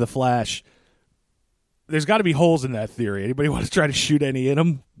back to the Flash, there's got to be holes in that theory. Anybody want to try to shoot any in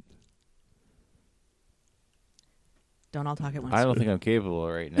them? Don't all talk at once. I don't think I'm capable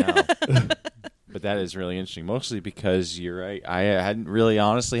right now. But that is really interesting, mostly because you're right. I hadn't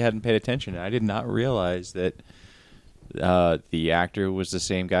paid attention. I did not realize that The actor was the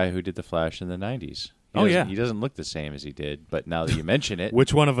same guy who did the Flash in the 90s. Oh, yeah. He doesn't look the same as he did, but now that you mention it,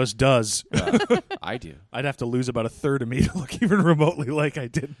 Which one of us does? I do. I'd have to lose about a third of me to look even remotely like I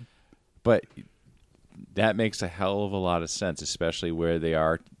did. But that makes a hell of a lot of sense, especially where they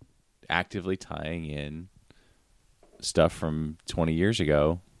are actively tying in stuff from 20 years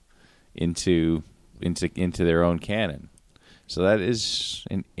ago into their own canon. So that is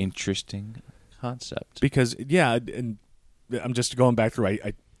an interesting concept. Because, yeah, and I'm just going back through,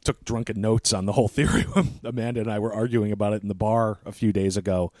 I took drunken notes on the whole theory when Amanda and I were arguing about it in the bar a few days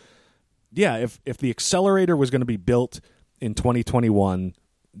ago. Yeah, if the accelerator was going to be built in 2021,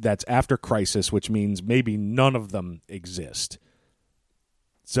 that's after Crisis, which means maybe none of them exist.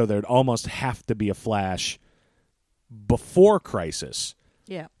 So there'd almost have to be a Flash before Crisis.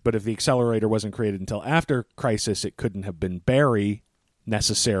 Yeah. But if the accelerator wasn't created until after Crisis, it couldn't have been Barry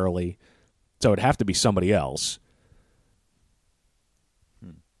necessarily. So it'd have to be somebody else.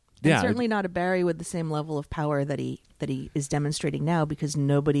 And certainly not a Barry with the same level of power that he is demonstrating now, because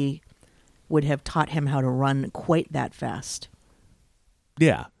nobody would have taught him how to run quite that fast.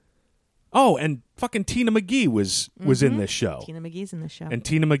 Yeah. Oh, and fucking Tina McGee was in this show. Tina McGee's in this show. And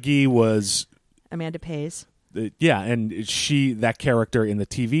Tina McGee was... Amanda Pays. Yeah, and that character in the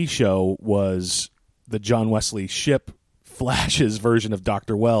TV show was the John Wesley Shipp Flash's version of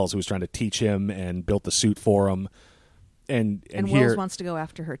Dr. Wells, who was trying to teach him and built the suit for him. And here, Wells wants to go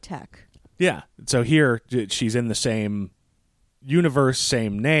after her tech. Yeah. So here, she's in the same universe,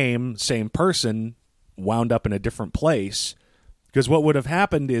 same name, same person, wound up in a different place. Because what would have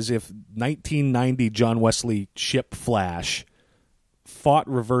happened is if 1990 John Wesley Shipp Flash fought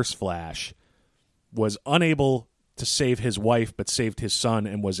Reverse Flash, was unable to save his wife but saved his son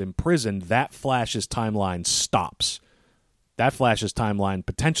and was imprisoned, that Flash's timeline stops. That Flash's timeline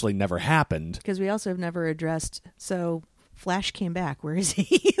potentially never happened. Because we also have never addressed... So Flash came back. Where is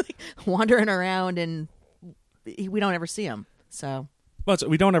he? Wandering around, and we don't ever see him. So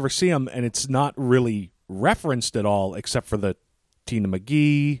we don't ever see him, and it's not really referenced at all except for the Tina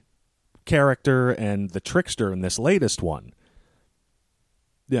McGee character and the Trickster in this latest one.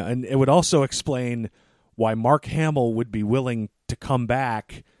 Yeah, and it would also explain why Mark Hamill would be willing to come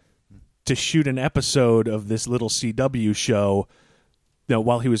back to shoot an episode of this little CW show,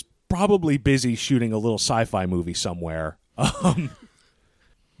 while he was probably busy shooting a little sci-fi movie somewhere.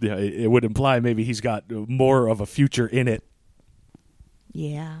 It would imply maybe he's got more of a future in it.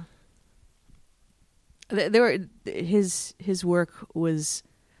 Yeah. His work was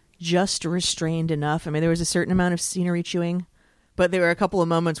just restrained enough. I mean, there was a certain amount of scenery chewing, but there were a couple of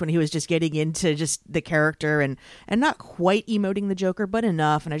moments when he was just getting into just the character and not quite emoting the Joker, but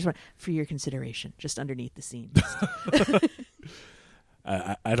enough. And I just want, for your consideration, just underneath the scene.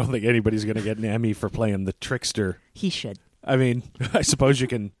 I don't think anybody's going to get an Emmy for playing the Trickster. He should. I mean, I suppose you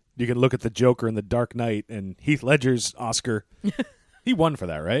can look at the Joker in The Dark Knight and Heath Ledger's Oscar. He won for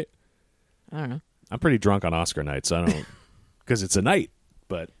that, right? I don't know. I'm pretty drunk on Oscar nights. I don't, because it's a night,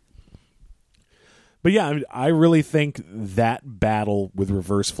 but yeah, I mean, I really think that battle with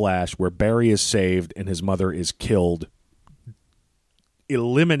Reverse Flash, where Barry is saved and his mother is killed,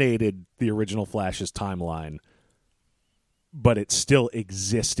 eliminated the original Flash's timeline, but it still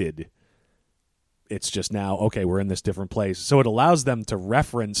existed. It's just now, okay, we're in this different place. So it allows them to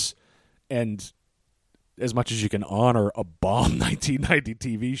reference, and as much as you can honor a bomb 1990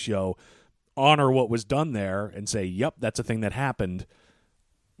 TV show, honor what was done there and say, yep, that's a thing that happened,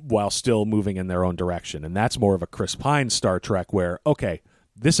 while still moving in their own direction. And that's more of a Chris Pine Star Trek where, okay,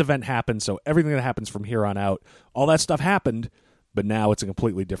 this event happened, so everything that happens from here on out, all that stuff happened, but now it's a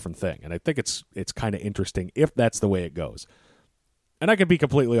completely different thing. And I think it's kind of interesting if that's the way it goes. And I could be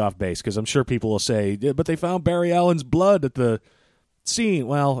completely off base, because I'm sure people will say, yeah, but they found Barry Allen's blood at the scene.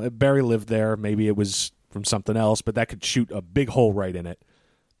 Well, Barry lived there. Maybe it was from something else, but that could shoot a big hole right in it.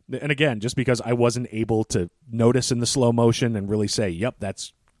 And again, just because I wasn't able to notice in the slow motion and really say, yep,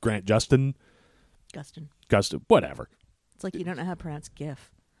 that's Grant Gustin, whatever. It's like you don't know how to pronounce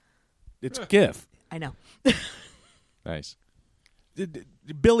GIF. It's GIF. I know. Nice.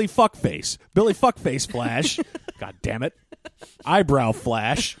 Billy Fuckface Flash. God damn it. Eyebrow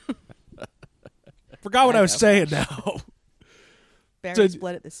Flash. Forgot what I was saying now. Barry's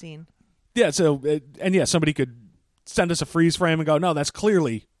blood at the scene. Yeah, so, and yeah, somebody could send us a freeze frame and go, no, that's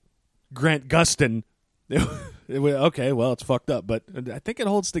clearly Grant Gustin. Okay, well, it's fucked up, but I think it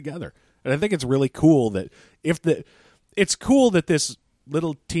holds together. And I think it's really cool that it's cool that this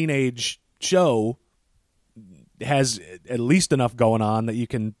little teenage show has at least enough going on that you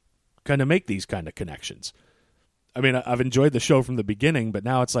can kind of make these kind of connections. I mean, I've enjoyed the show from the beginning, but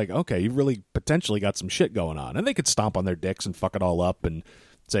now it's like, okay, you've really potentially got some shit going on. And they could stomp on their dicks and fuck it all up and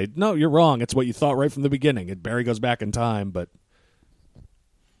say, no, you're wrong. It's what you thought right from the beginning. And Barry goes back in time, but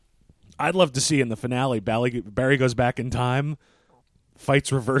I'd love to see in the finale, Barry goes back in time,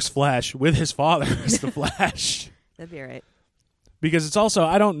 fights Reverse Flash with his father as the Flash. That'd be all right. Because it's also,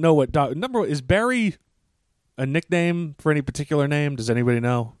 I don't know what... Number one, is Barry a nickname for any particular name? Does anybody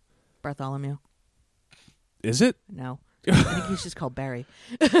know? Bartholomew. Is it? No. I think he's just called Barry.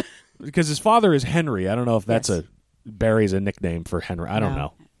 Because his father is Henry. I don't know if that's Yes. Barry's a nickname for Henry. I don't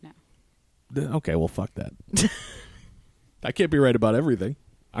know. No. Okay, well, fuck that. I can't be right about everything.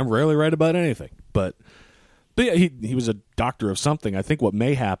 I'm rarely right about anything. But yeah, he was a doctor of something. I think what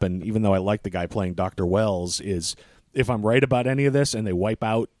may happen, even though I like the guy playing Dr. Wells, is if I'm right about any of this and they wipe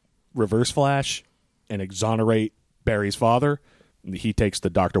out Reverse Flash and exonerate Barry's father, he takes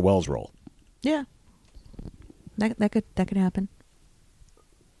the Dr. Wells role. Yeah. That could happen.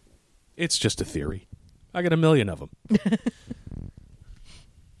 It's just a theory. I got a million of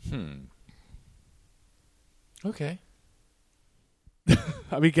them. Okay.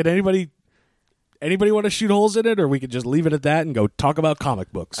 I mean, can anybody want to shoot holes in it, or we could just leave it at that and go talk about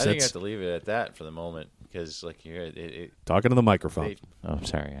comic books? I think you have to leave it at that for the moment because, like, you're Talking to the microphone.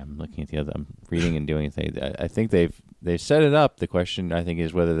 sorry, I'm looking at the other. I'm reading and doing things. I think they've set it up. The question I think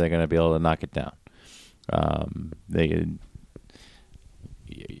is whether they're going to be able to knock it down.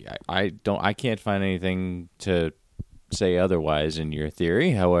 I can't find anything to say otherwise in your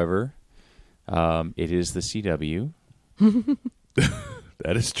theory. However, it is the CW.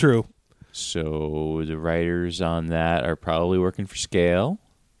 That is true. So the writers on that are probably working for scale.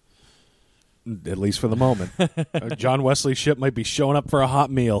 At least for the moment. John Wesley's ship might be showing up for a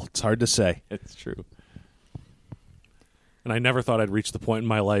hot meal. It's hard to say. It's true. And I never thought I'd reach the point in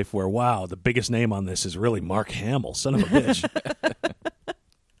my life where, wow, the biggest name on this is really Mark Hamill. Son of a bitch.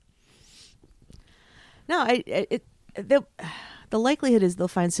 No, the likelihood is they'll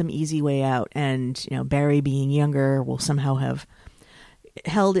find some easy way out, and Barry, being younger, will somehow have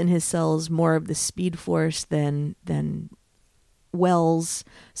held in his cells more of the Speed Force than Wells,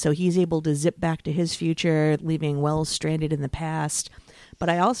 so he's able to zip back to his future, leaving Wells stranded in the past. But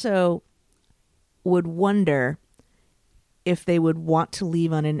I also would wonder if they would want to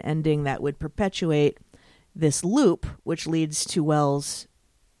leave on an ending that would perpetuate this loop, which leads to Wells,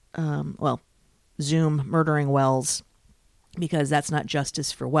 Zoom murdering Wells, because that's not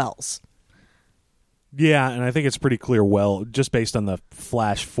justice for Wells. Yeah, and I think it's pretty clear, just based on the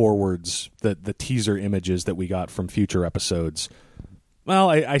flash forwards, the teaser images that we got from future episodes. Well,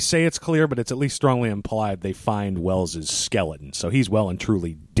 I say it's clear, but it's at least strongly implied they find Wells' skeleton. So he's well and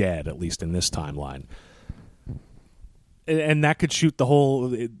truly dead, at least in this timeline. And that could shoot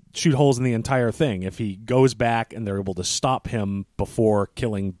holes in the entire thing. If he goes back and they're able to stop him before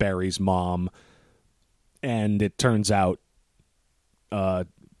killing Barry's mom, and it turns out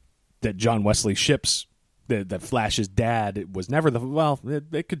that John Wesley ships that Flash's dad was never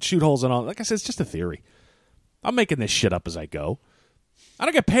it could shoot holes in all. Like I said, it's just a theory. I'm making this shit up as I go. I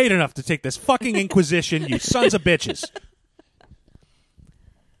don't get paid enough to take this fucking Inquisition, you sons of bitches.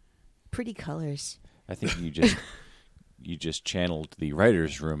 Pretty colors. I think you just channeled the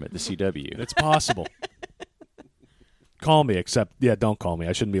writer's room at the CW. It's possible. Call me, don't call me.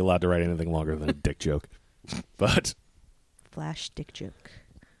 I shouldn't be allowed to write anything longer than a dick joke. But Flash dick joke.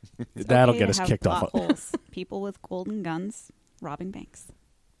 That'll Okay get to us have kicked off. plot holes. People with golden guns robbing banks.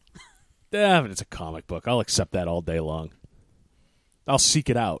 Yeah, but it's a comic book. I'll accept that all day long. I'll seek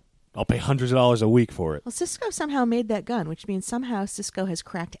it out. I'll pay hundreds of dollars a week for it. Well, Cisco somehow made that gun, which means somehow Cisco has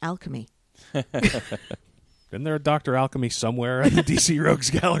cracked alchemy. Isn't there a Dr. Alchemy somewhere at the DC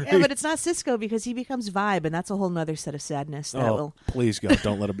Rogues Gallery? Yeah, but it's not Cisco because he becomes Vibe, and that's a whole nother set of sadness. Please, God,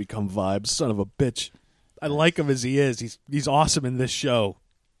 don't let him become Vibe. Son of a bitch. I like him as he is. He's awesome in this show.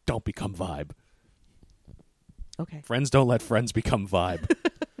 Don't become Vibe. Okay. Friends don't let friends become Vibe.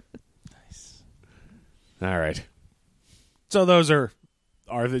 Nice. All right. So those are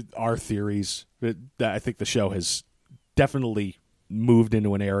our theories. I think the show has definitely moved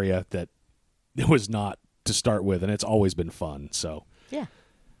into an area that it was not to start with, and it's always been fun. So Yeah.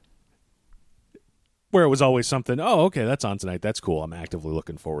 where it was always something, oh, okay, that's on tonight. That's cool. I'm actively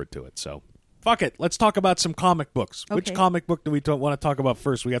looking forward to it. So fuck it. Let's talk about some comic books. Okay. Which comic book do we want to talk about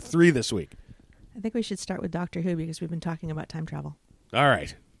first? We got 3 this week. I think we should start with Doctor Who because we've been talking about time travel. All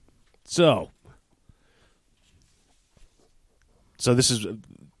right. So this is,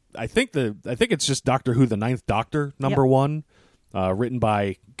 I think it's just Doctor Who, the Ninth Doctor, number 1, written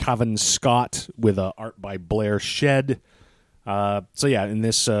by Cavan Scott with art by Blair Shed. So yeah, in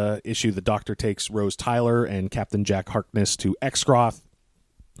this issue, the Doctor takes Rose Tyler and Captain Jack Harkness to Exgroth.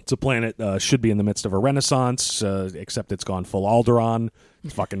 It's a planet should be in the midst of a renaissance, except it's gone full Alderaan.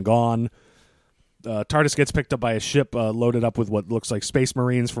 It's fucking gone. TARDIS gets picked up by a ship loaded up with what looks like Space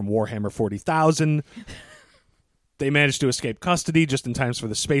Marines from Warhammer 40,000. They manage to escape custody just in time for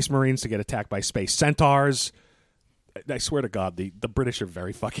the Space Marines to get attacked by Space Centaurs. I swear to God, the British are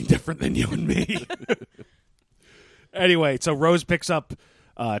very fucking different than you and me. Anyway, so Rose picks up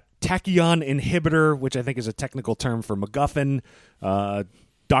tachyon inhibitor, which I think is a technical term for MacGuffin.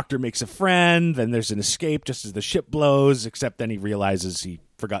 Doctor makes a friend, then there's an escape just as the ship blows, except then he realizes he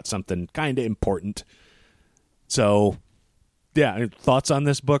forgot something kind of important. So, yeah, thoughts on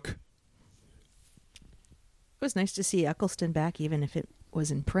this book? It was nice to see Eccleston back, even if it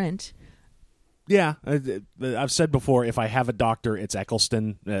was in print. Yeah, I've said before, if I have a Doctor, it's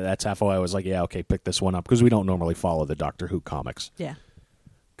Eccleston. That's half why I was like, yeah, okay, pick this one up, because we don't normally follow the Doctor Who comics. Yeah.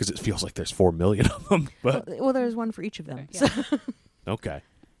 Because it feels like there's 4 million of them. But well, there's one for each of them. Yeah. okay.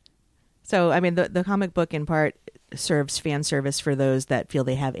 So, I mean, the comic book in part serves fan service for those that feel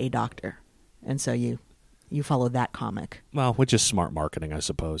they have a Doctor. And so you follow that comic. Well, which is smart marketing, I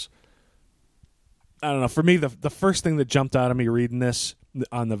suppose. I don't know. For me, the first thing that jumped out at me reading this,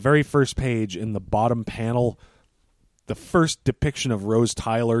 on the very first page in the bottom panel, the first depiction of Rose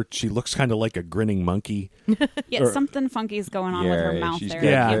Tyler, she looks kind of like a grinning monkey. Yeah, something funky's going on with her mouth she's there. got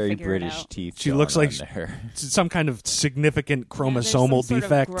I can't very figure British it out. teeth. She going looks like on there. some kind of significant Yeah, there's chromosomal some sort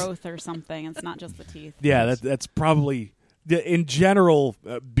defect. of growth or something. It's not just the teeth. Yeah, that's probably... In general,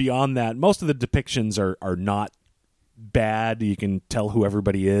 beyond that, most of the depictions are not bad. You can tell who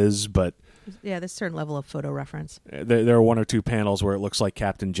everybody is, but... Yeah, there's a certain level of photo reference. There are one or two panels where it looks like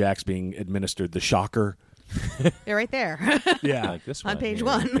Captain Jack's being administered the shocker. They're right there. Yeah. Like this On one page here,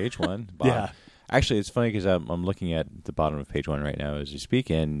 one. Page one. Yeah. Actually, it's funny because I'm looking at the bottom of page one right now as we speak,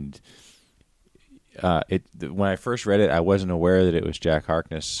 and when I first read it, I wasn't aware that it was Jack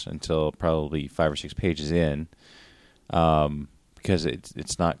Harkness until probably 5 or 6 pages in, because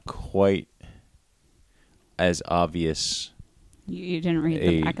it's not quite as obvious. You didn't read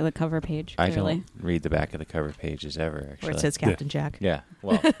the back of the cover page, I clearly. don't read the back of the cover pages ever, actually. Where it says Captain Jack. Yeah,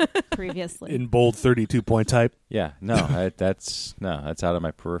 well, Previously. In bold 32-point type. yeah, no, that's out of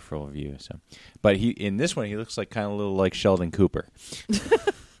my peripheral view. So, but in this one, he looks like kind of a little like Sheldon Cooper.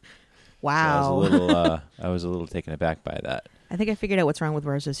 Wow. So I was a little taken aback by that. I think I figured out what's wrong with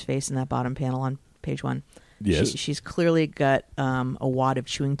Rose's face in that bottom panel on page one. Yes. She's clearly got a wad of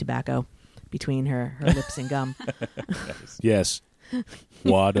chewing tobacco between her lips and gum. Yes.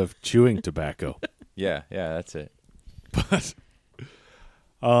 Wad of chewing tobacco. Yeah, that's it. But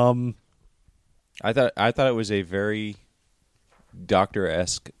I thought it was a very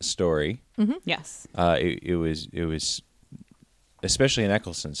Doctor-esque story. Mm-hmm. Yes. It was especially an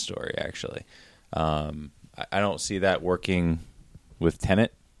Eccleston story. Actually, I don't see that working with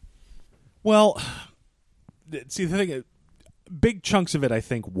Tennant. well, see the thing, big chunks of it I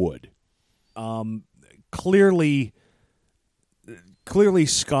think would. Clearly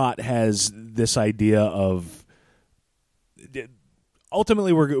Scott has this idea of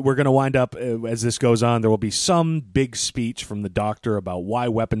ultimately we're going to wind up, as this goes on, there will be some big speech from the Doctor about why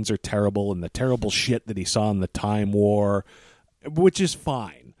weapons are terrible and the terrible shit that he saw in the Time War, which is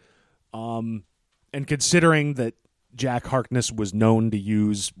fine. And considering that Jack Harkness was known to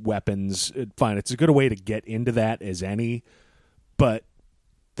use weapons, fine, it's a good way to get into that as any, but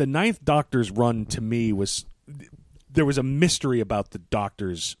the Ninth Doctor's run to me was, there was a mystery about the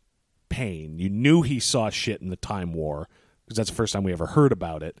Doctor's pain. You knew he saw shit in the Time War because that's the first time we ever heard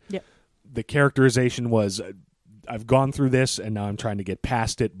about it. Yep. The characterization was, I've gone through this and now I'm trying to get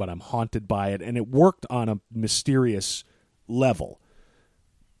past it, but I'm haunted by it, and it worked on a mysterious level.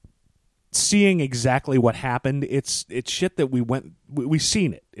 Seeing exactly what happened, it's shit that we've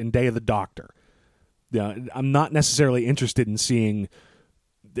seen it in Day of the Doctor. I'm not necessarily interested in seeing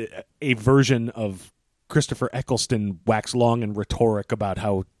a version of Christopher Eccleston wax long and rhetoric about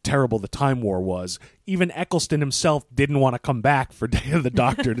how terrible the Time War was. Even Eccleston himself didn't want to come back for Day of the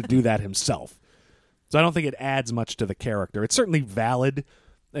Doctor to do that himself. So I don't think it adds much to the character. It's certainly valid,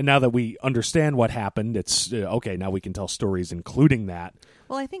 and now that we understand what happened, it's okay, now we can tell stories including that.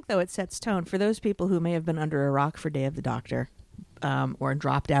 Well, I think, though, it sets tone for those people who may have been under a rock for Day of the Doctor or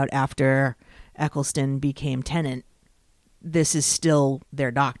dropped out after Eccleston became Tennant. This is still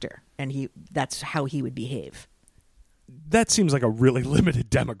their Doctor, and that's how he would behave. That seems like a really limited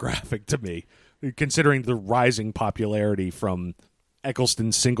demographic to me, considering the rising popularity from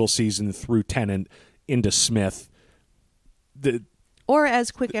Eccleston's single season through Tennant into Smith. Or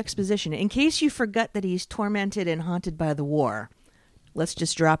as quick exposition, in case you forgot that he's tormented and haunted by the war, let's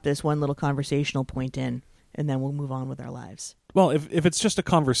just drop this one little conversational point in, and then we'll move on with our lives. Well, if it's just a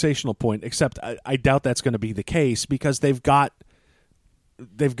conversational point, except I doubt that's going to be the case because they've got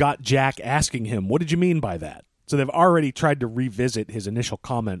Jack asking him, what did you mean by that? So they've already tried to revisit his initial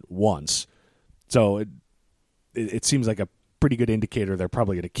comment once. So it seems like a pretty good indicator they're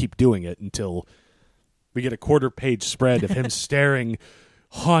probably going to keep doing it until we get a quarter-page spread of him staring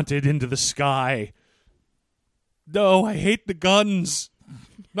haunted into the sky. No, I hate the guns.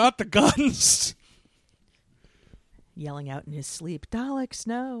 Not the guns. Yelling out in his sleep, Daleks,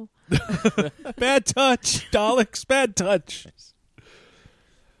 no. Bad touch. Daleks, bad touch.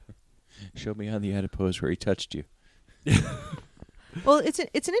 Show me on the adipose where he touched you. Well, it's an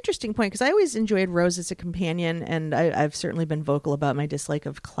interesting point because I always enjoyed Rose as a companion, and I've certainly been vocal about my dislike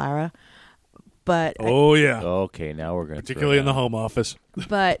of Clara. But Oh, yeah. Okay, now we're going to Particularly in the home office.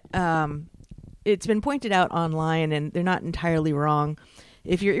 But it's been pointed out online, and they're not entirely wrong.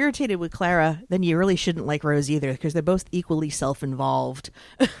 If you're irritated with Clara, then you really shouldn't like Rose either, because they're both equally self-involved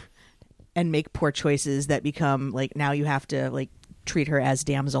and make poor choices that become, like, now you have to, like, treat her as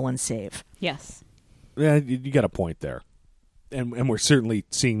damsel and save. Yes. Yeah, you got a point there. And we're certainly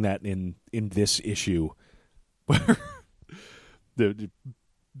seeing that in this issue. Where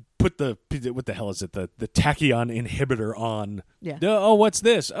put the what the hell is it? The tachyon inhibitor on. Yeah. Oh, what's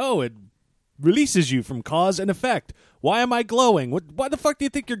this? Oh, it releases you from cause and effect. Why am I glowing? Why the fuck do you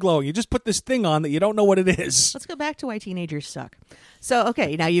think you're glowing? You just put this thing on that you don't know what it is. Let's go back to why teenagers suck. So,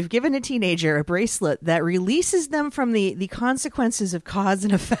 okay, now you've given a teenager a bracelet that releases them from the consequences of cause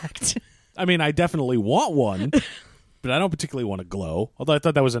and effect. I mean, I definitely want one, but I don't particularly want to glow. Although I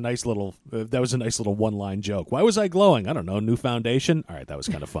thought that was a nice little one-line joke. Why was I glowing? I don't know. New foundation. All right, that was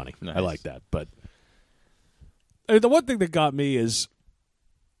kind of funny. Nice. I like that. But the one thing that got me is,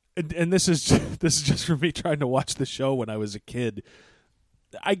 and this is just for me trying to watch the show when I was a kid.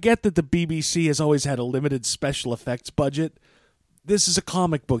 I get that the BBC has always had a limited special effects budget. This is a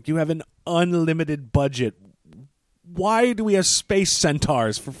comic book. You have an unlimited budget. Why do we have space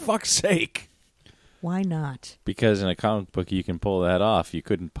centaurs, for fuck's sake? Why not? Because in a comic book you can pull that off. You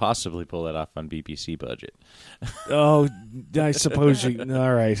couldn't possibly pull that off on BBC budget. Oh, I suppose you...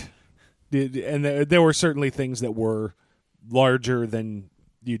 All right. And there were certainly things that were larger than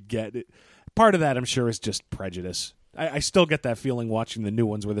you'd get. Part of that, I'm sure, is just prejudice. I still get that feeling watching the new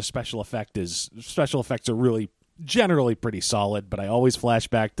ones where the special effects are really generally pretty solid, but I always flash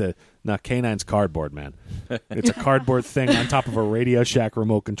back to K9's cardboard, man. It's a cardboard thing on top of a Radio Shack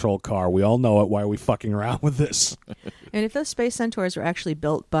remote control car. We all know it. Why are we fucking around with this? And if those space centaurs were actually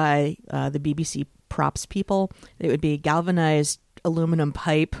built by the BBC props people, it would be galvanized aluminum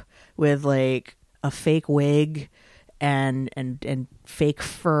pipe with like a fake wig and fake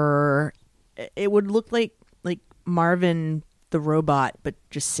fur. It would look like Marvin the robot, but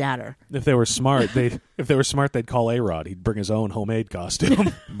just sadder. If they were smart, they'd call A-Rod. He'd bring his own homemade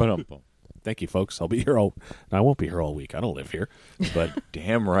costume. Thank you, folks. I'll be here I won't be here all week. I don't live here. But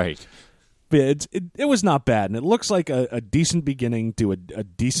Damn right. it was not bad, and it looks like a decent beginning to a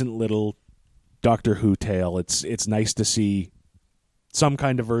decent little Doctor Who tale. It's nice to see some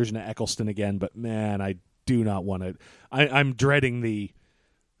kind of version of Eccleston again, but man, I do not want to. I'm dreading the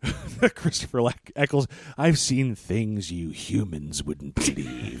Christopher Eccleston. I've seen things you humans wouldn't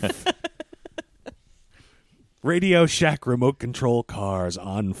believe. Radio Shack remote control cars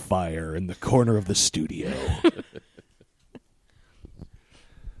on fire in the corner of the studio.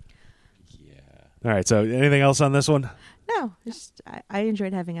 Yeah. All right, so anything else on this one? No, I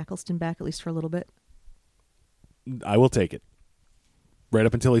enjoyed having Eccleston back, at least for a little bit. I will take it. Right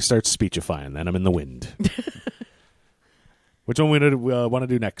up until he starts speechifying, then I'm in the wind. Which one we want to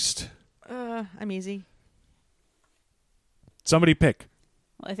do next? I'm easy. Somebody pick.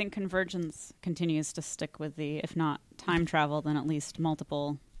 Well, I think Convergence continues to stick with the, if not time travel, then at least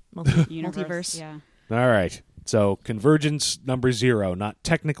multiple universe. Multiverse. Yeah. All right. So Convergence number 0. Not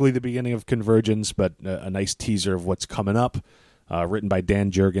technically the beginning of Convergence, but a nice teaser of what's coming up. Written by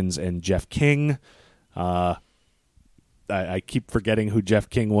Dan Jurgens and Jeff King. I keep forgetting who Jeff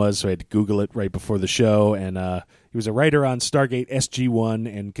King was, so I had to Google it right before the show. And he was a writer on Stargate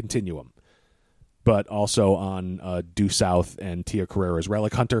SG-1 and Continuum, but also on Due South and Tia Carrera's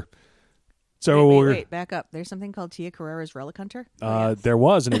Relic Hunter. So wait, back up. There's something called Tia Carrera's Relic Hunter? There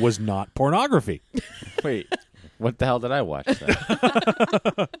was, and it was not pornography. Wait, what the hell did I watch then?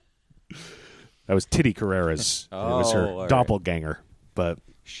 That was Titty Carrera's. It was her all right. doppelganger. But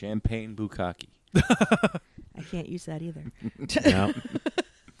Champagne Bukkake. I can't use that either. no.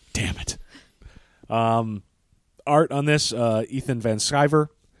 Damn it. All art on this, Ethan Van Sciver.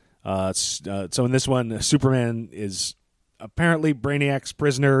 So in this one, Superman is apparently Brainiac's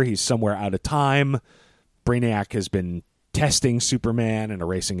prisoner. He's somewhere out of time. Brainiac has been testing Superman and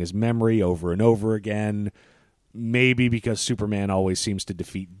erasing his memory over and over again. Maybe because Superman always seems to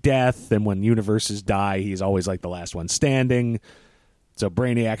defeat death, and when universes die, he's always like the last one standing. So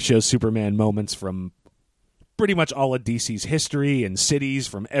Brainiac shows Superman moments from pretty much all of DC's history and cities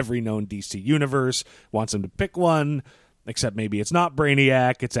from every known DC universe, wants him to pick one, except maybe it's not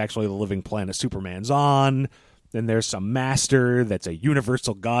Brainiac, it's actually the living planet Superman's on. Then there's some master that's a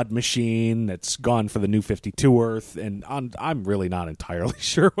universal god machine that's gone for the New 52 Earth, and I'm really not entirely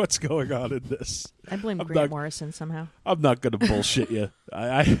sure what's going on in this. I blame Grant Morrison somehow. I'm not going to bullshit you.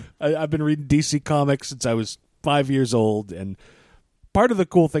 I've been reading DC Comics since I was 5 years old, and part of the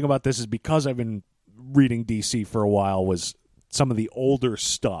cool thing about this is because I've been reading DC for a while was some of the older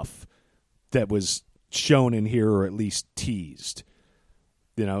stuff that was shown in here or at least teased.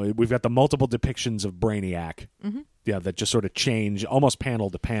 You know, we've got the multiple depictions of Brainiac, that just sort of change almost panel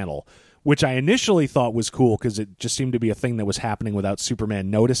to panel, which I initially thought was cool because it just seemed to be a thing that was happening without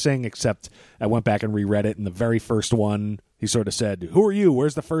Superman noticing, except I went back and reread it, and the very first one, he sort of said, "Who are you?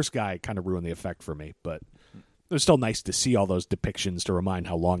 Where's the first guy?" Kind of ruined the effect for me, but it was still nice to see all those depictions to remind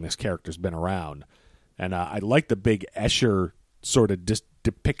how long this character's been around. And I like the big Escher sort of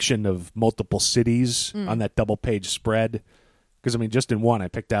depiction of multiple cities on that double-page spread. Because, I mean, just in one, I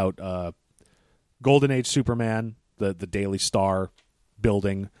picked out Golden Age Superman, the Daily Star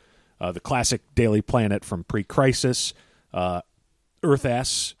building, the classic Daily Planet from pre-Crisis, Earth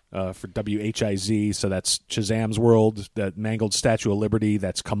S for WHIZ, so that's Shazam's world, the Mangled Statue of Liberty,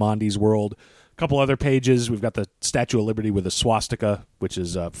 that's Commandi's world. A couple other pages, we've got the Statue of Liberty with a swastika, which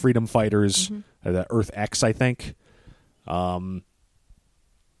is Freedom Fighters, the Earth X, I think.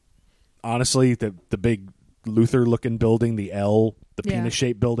 Honestly, the big Luthor-looking building, the L, the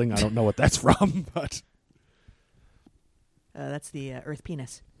penis-shaped building. I don't know what that's from, but that's the Earth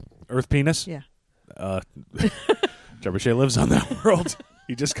Penis. Earth Penis? Yeah. Trebuchet lives on that world.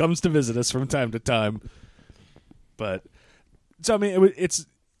 He just comes to visit us from time to time. But so I mean, it's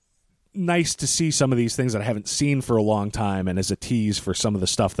nice to see some of these things that I haven't seen for a long time, and as a tease for some of the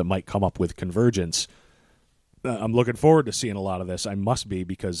stuff that might come up with Convergence. I'm looking forward to seeing a lot of this. I must be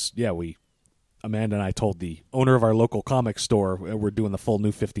because Amanda and I told the owner of our local comic store we're doing the full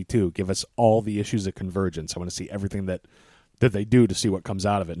New 52. Give us all the issues of Convergence. I want to see everything that they do to see what comes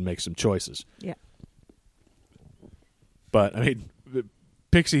out of it and make some choices. Yeah. But, I mean,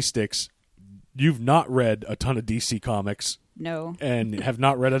 Pixie Sticks, you've not read a ton of DC Comics. No. And have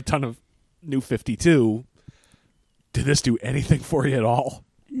not read a ton of New 52. Did this do anything for you at all?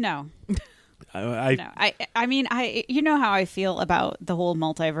 No. No. I mean, you know how I feel about the whole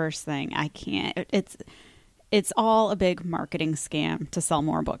multiverse thing. I can't. It's all a big marketing scam to sell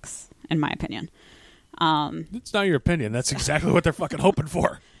more books, in my opinion. It's not your opinion. That's exactly what they're fucking hoping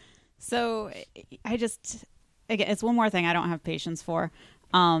for. So again, it's one more thing I don't have patience for.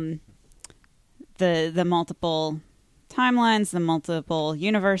 The multiple timelines, the multiple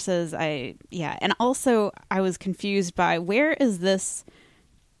universes. And also I was confused by where is this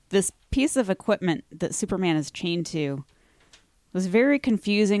piece of equipment that Superman is chained to. Was very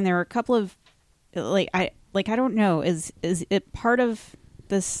confusing. There were a couple of I don't know. Is it part of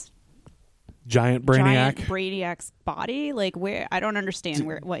this giant Brainiac's body? Like where I don't understand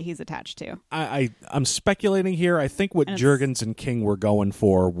what he's attached to. I'm speculating here. I think what Jurgens and King were going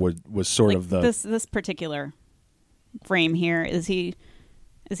for was sort of this particular frame here. Is he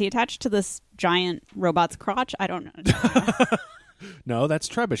attached to this giant robot's crotch? I don't know. No, that's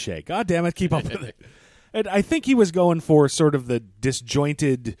Trebuchet. God damn it, keep up with it. And I think he was going for sort of the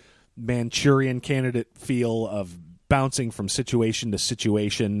disjointed Manchurian Candidate feel of bouncing from situation to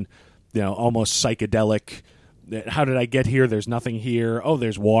situation, almost psychedelic. How did I get here? There's nothing here. Oh,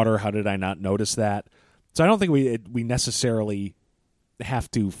 there's water. How did I not notice that? So I don't think we necessarily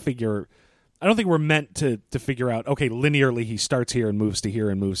have to figure. I don't think we're meant to figure out, okay, linearly he starts here and moves to here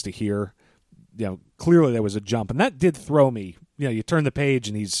and moves to here. Clearly there was a jump, and that did throw me. You turn the page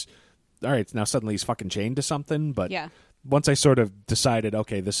and he's all right. Now suddenly he's fucking chained to something. But once I sort of decided,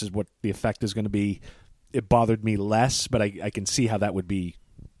 okay, this is what the effect is going to be, it bothered me less. But I can see how that would be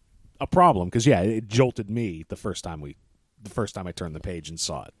a problem because it jolted me the first time I turned the page and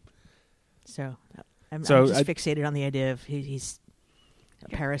saw it. So I'm just fixated on the idea of he's a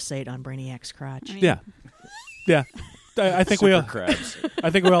parasite on Brainiac's crotch. Yeah. I think super crabs.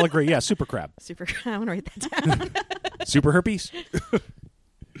 I think we all agree. Yeah, super crab. Super crab. I'm gonna write that down. Super herpes.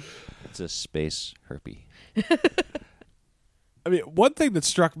 It's a space herpy. I mean, one thing that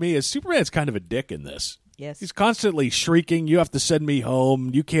struck me is Superman's kind of a dick in this. Yes. He's constantly shrieking, "You have to send me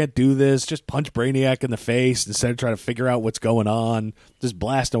home. You can't do this. Just punch Brainiac in the face instead of trying to figure out what's going on. Just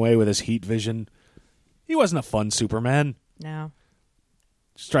blast away with his heat vision." He wasn't a fun Superman. No.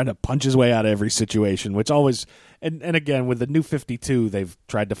 Just trying to punch his way out of every situation, which always... And again, with the New 52, they've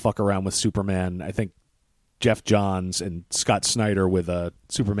tried to fuck around with Superman. I think Jeff Johns and Scott Snyder with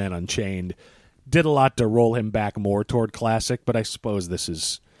Superman Unchained did a lot to roll him back more toward classic, but I suppose this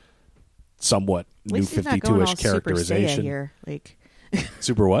is somewhat At New least he's not going 52-ish all Super Saiyan characterization. here. Like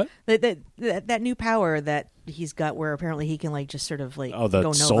Super what? that new power that he's got, where apparently he can like just sort of like Oh, the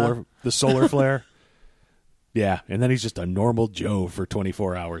go Nova. solar flare. Yeah, and then he's just a normal Joe for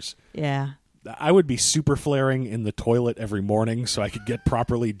 24 hours. Yeah. I would be super flaring in the toilet every morning so I could get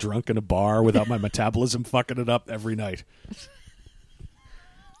properly drunk in a bar without my metabolism fucking it up every night.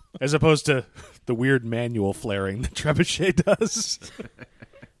 As opposed to the weird manual flaring that Trebuchet does.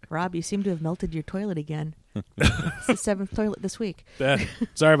 Rob, you seem to have melted your toilet again. It's the 7th toilet this week.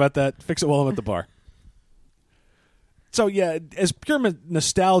 Sorry about that. Fix it while I'm at the bar. So, yeah, as pure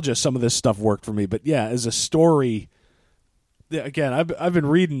nostalgia, some of this stuff worked for me. But, yeah, as a story, again, I've been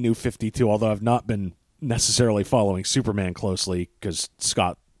reading New 52, although I've not been necessarily following Superman closely because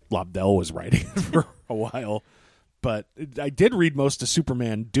Scott Lobdell was writing it for a while. But I did read most of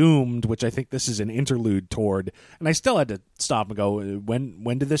Superman Doomed, which I think this is an interlude toward. And I still had to stop and go,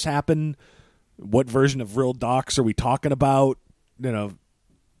 when did this happen? What version of Real Docs are we talking about? You know.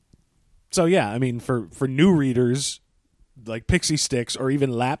 So, yeah, I mean, for new readers like Pixie Sticks or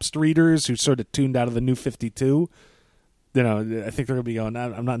even lapsed readers who sort of tuned out of the New 52, you know, I think they're going to be going,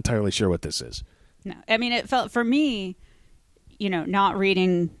 I'm not entirely sure what this is. No, I mean, it felt for me, you know, not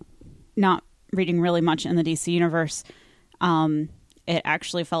reading really much in the DC universe. It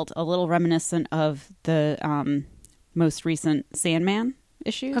actually felt a little reminiscent of the most recent Sandman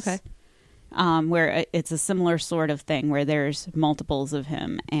issues. Okay. Where it's a similar sort of thing where there's multiples of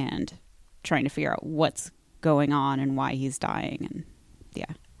him and trying to figure out what's going on and why he's dying. And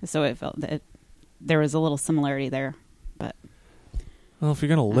yeah, so it felt that there was a little similarity there. But well, if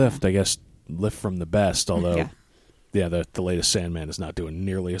you're going to lift, I guess lift from the best, although yeah, the latest Sandman is not doing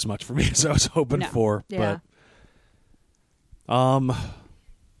nearly as much for me as I was hoping for. Yeah. But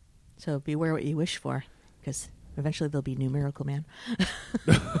so beware what you wish for, because eventually there'll be new Miracle Man.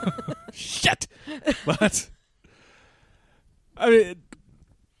 shit. But I mean,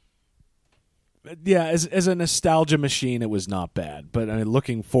 yeah, as a nostalgia machine, it was not bad. But I mean,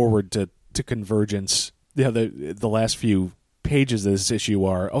 looking forward to Convergence, the last few pages of this issue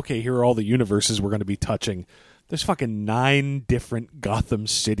are, okay, here are all the universes we're going to be touching. There's fucking 9 different Gotham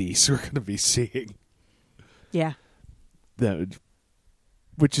cities we're going to be seeing. Yeah.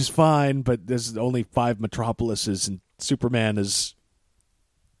 Which is fine, but there's only 5 metropolises, and Superman is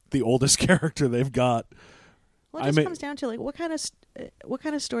the oldest character they've got. Well, it just comes down to like what kind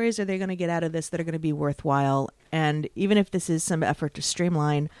of stories are they going to get out of this that are going to be worthwhile? And even if this is some effort to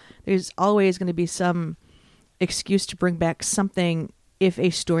streamline, there's always going to be some excuse to bring back something if a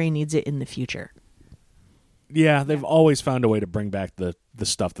story needs it in the future. Yeah, they've always found a way to bring back the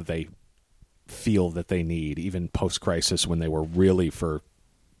stuff that they feel that they need, even post-crisis when they were really for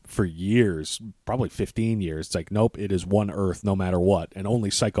years, probably 15 years. It's like, nope, it is one Earth no matter what, and only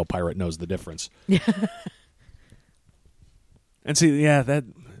Psycho Pirate knows the difference. And see, yeah,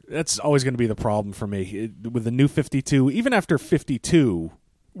 that's always going to be the problem for me. With the New 52, even after 52,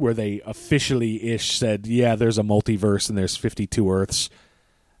 where they officially-ish said, yeah, there's a multiverse and there's 52 Earths,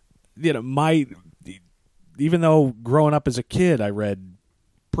 you know, even though growing up as a kid, I read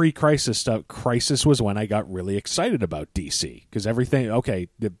pre-Crisis stuff. Crisis was when I got really excited about DC, because everything, okay,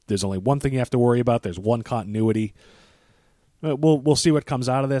 there's only one thing you have to worry about. There's one continuity. We'll see what comes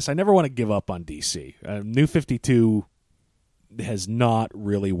out of this. I never want to give up on DC. New 52 has not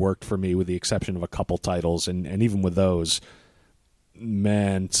really worked for me, with the exception of a couple titles, and even with those,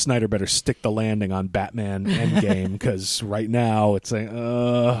 man, Snyder better stick the landing on Batman Endgame, because right now it's like,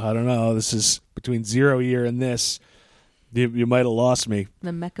 I don't know, this is between Zero Year and this, you might have lost me.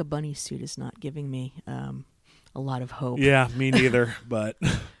 The Mecha Bunny suit is not giving me a lot of hope. Yeah, me neither, but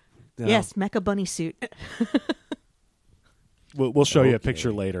yes, Mecha Bunny suit. We'll show you a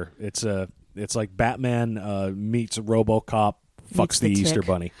picture later. It's like Batman meets RoboCop, fucks the Easter Tick.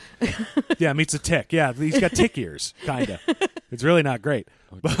 Bunny. Yeah, meets a tick. Yeah, he's got tick ears, kind of. It's really not great.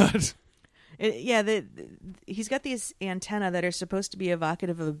 But He's got these antennae that are supposed to be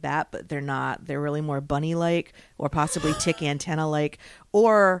evocative of a bat, but they're not. They're really more bunny-like, or possibly tick antenna-like,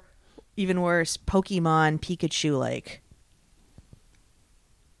 or even worse, Pokemon Pikachu-like.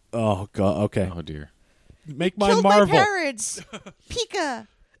 Oh, God. Okay. Oh, dear. Make mine Killed Marvel. my parents! Pika!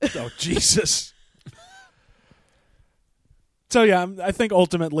 Oh, Jesus. So yeah, I think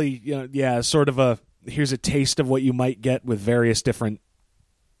ultimately, sort of here's a taste of what you might get with various different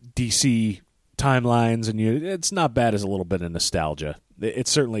DC timelines, and it's not bad as a little bit of nostalgia. It's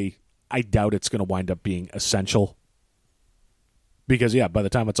certainly, I doubt it's going to wind up being essential, because by the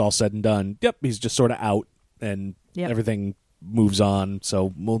time it's all said and done, he's just sort of out, and everything moves on.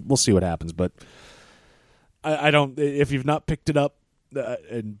 So we'll see what happens. But I don't. If you've not picked it up,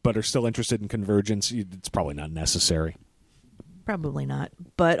 but are still interested in Convergence, it's probably not necessary. Probably not.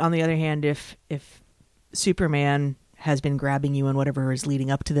 But on the other hand, if Superman has been grabbing you and whatever is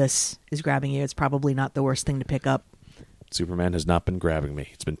leading up to this is grabbing you, it's probably not the worst thing to pick up. Superman has not been grabbing me.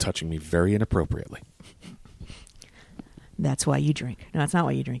 It's been touching me very inappropriately. That's why you drink. No, it's not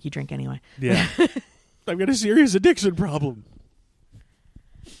why you drink. You drink anyway. Yeah. I've got a serious addiction problem.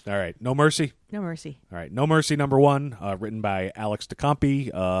 All right. No Mercy. No Mercy. All right. No Mercy #1, written by Alex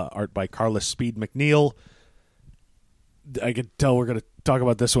DeCampi, art by Carlos Speed McNeil. I can tell we're going to talk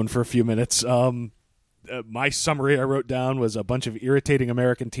about this one for a few minutes. My summary I wrote down was a bunch of irritating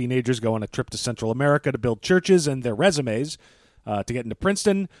American teenagers go on a trip to Central America to build churches and their resumes to get into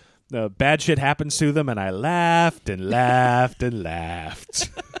Princeton. Bad shit happens to them, and I laughed and laughed and laughed.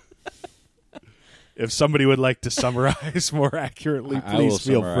 If somebody would like to summarize more accurately, please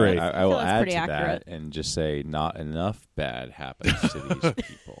feel free. I will add to accurate. that and just say not enough bad happens to these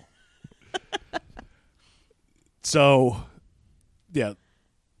people. So,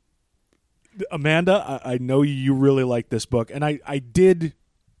 Amanda, I know you really like this book, and I did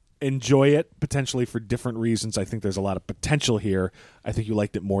enjoy it, potentially for different reasons. I think there's a lot of potential here. I think you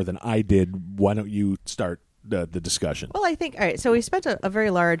liked it more than I did. Why don't you start the discussion? Well, I think, all right, so we spent a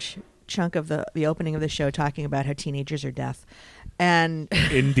very large chunk of the opening of the show talking about how teenagers are death. And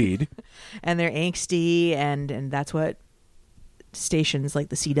Indeed. And they're angsty, and that's what stations like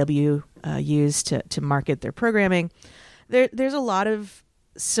the CW use to market their programming. There's a lot of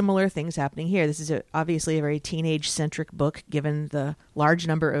similar things happening here. This is obviously a very teenage-centric book, given the large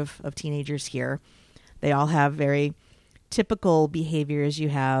number of teenagers here. They all have very typical behaviors. You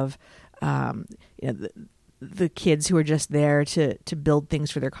have the kids who are just there to build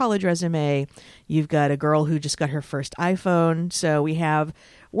things for their college resume. You've got a girl who just got her first iPhone. So we have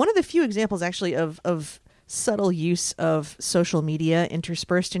one of the few examples, actually, of subtle use of social media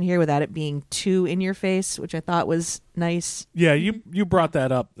interspersed in here without it being too in your face, which I thought was nice. Yeah, you brought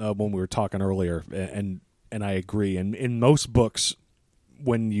that up when we were talking earlier, and I agree. And in most books,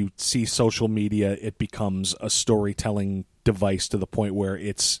 when you see social media, it becomes a storytelling device to the point where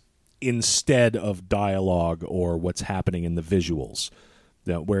it's instead of dialogue or what's happening in the visuals.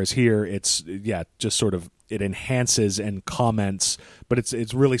 Whereas here, it's just sort of, it enhances and comments, but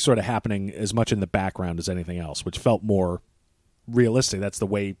it's really sort of happening as much in the background as anything else, which felt more realistic. That's the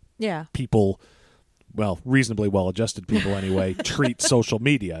way people, reasonably well-adjusted people anyway, treat social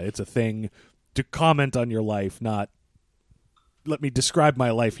media. It's a thing to comment on your life, not let me describe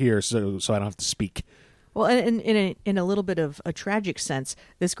my life here so I don't have to speak. Well, and in a little bit of a tragic sense,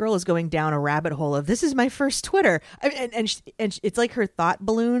 this girl is going down a rabbit hole of, this is my first Twitter. And it's like her thought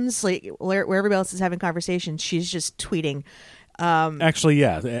balloons, like where everybody else is having conversations, she's just tweeting. Actually,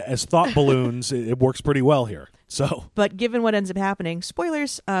 as thought balloons, it works pretty well here. So, but given what ends up happening,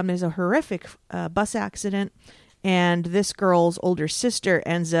 spoilers, there's a horrific bus accident, and this girl's older sister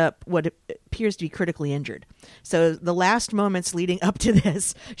ends up what appears to be critically injured. So the last moments leading up to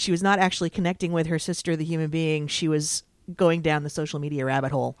this, she was not actually connecting with her sister, the human being. She was going down the social media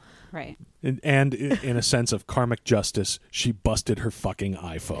rabbit hole. Right. And in a sense of karmic justice, she busted her fucking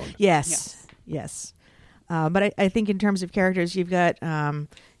iPhone. Yes. But I think in terms of characters, you've got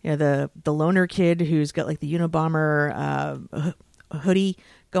the loner kid who's got like the Unabomber hoodie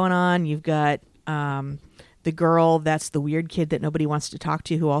going on. You've got the girl that's the weird kid that nobody wants to talk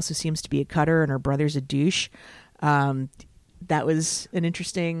to, who also seems to be a cutter, and her brother's a douche. That was an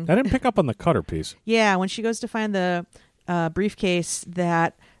interesting... I didn't pick up on the cutter piece. Yeah, when she goes to find the briefcase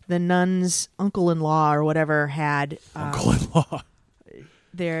that the nun's uncle-in-law or whatever had... Uncle-in-law?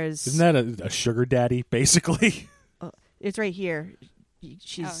 Isn't that a sugar daddy, basically? It's right here.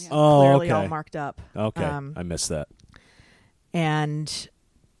 She's okay. clearly all marked up. Okay, I missed that. And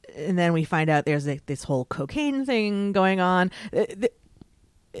then we find out there's this whole cocaine thing going on.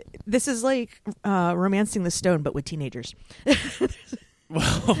 This is like Romancing the Stone, but with teenagers.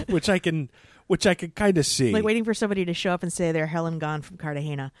 Well, which I can kind of see. Like waiting for somebody to show up and say they're Helen Gone from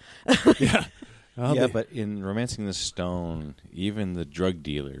Cartagena. Yeah. But in Romancing the Stone, even the drug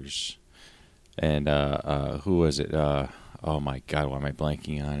dealers, and who was it? Oh my God, why am I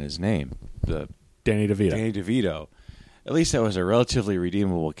blanking on his name? Danny DeVito. Danny DeVito. At least that was a relatively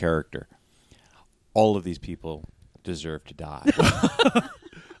redeemable character. All of these people deserve to die.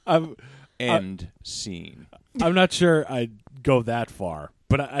 End scene. I'm not sure I'd go that far,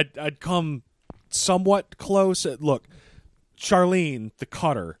 but I'd come somewhat close. Look, Charlene, the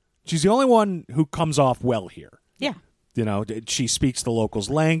cutter, she's the only one who comes off well here. Yeah. You know, she speaks the locals'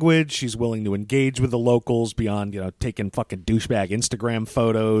 language. She's willing to engage with the locals beyond, taking fucking douchebag Instagram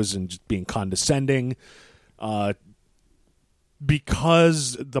photos and just being condescending.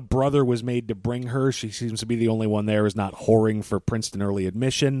 Because the brother was made to bring her, she seems to be the only one there who's not whoring for Princeton early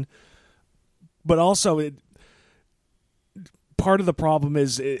admission. But also, part of the problem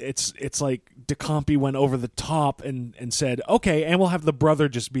is it's like DeCampi went over the top and said, okay, and we'll have the brother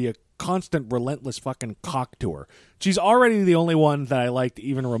just be a constant, relentless fucking cock to her. She's already the only one that I liked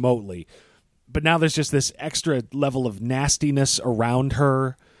even remotely. But now there's just this extra level of nastiness around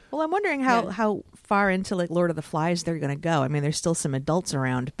her. Well, I'm wondering how far into like Lord of the Flies they're going to go. I mean, there's still some adults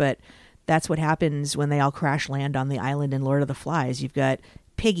around, but that's what happens when they all crash land on the island in Lord of the Flies. You've got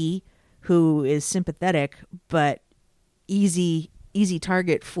Piggy, who is sympathetic, but easy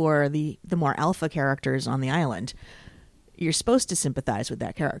target for the more alpha characters on the island. You're supposed to sympathize with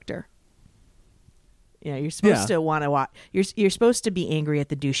that character. You're supposed to want to watch. You're supposed to be angry at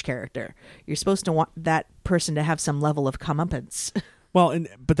the douche character. You're supposed to want that person to have some level of comeuppance. Well,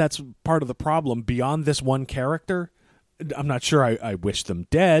 but that's part of the problem. Beyond this one character, I'm not sure I wish them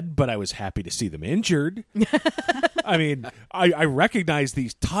dead, but I was happy to see them injured. I mean, I recognize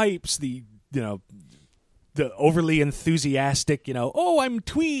these types, the overly enthusiastic, oh, I'm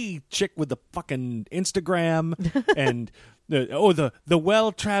Twee chick with the fucking Instagram, and the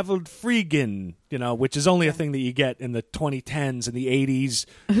well-traveled freegan, which is only a thing that you get in the 2010s and the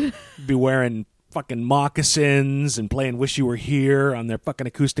 80s, be wearing fucking moccasins and playing Wish You Were Here on their fucking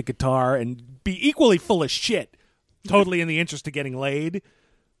acoustic guitar and be equally full of shit, totally in the interest of getting laid.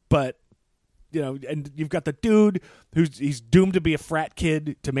 But, and you've got the dude he's doomed to be a frat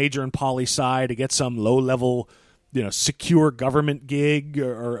kid to major in poli-sci to get some low-level, secure government gig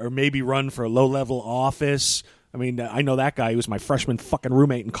or maybe run for a low-level office. I mean, I know that guy who was my freshman fucking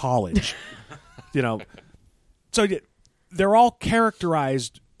roommate in college. So they're all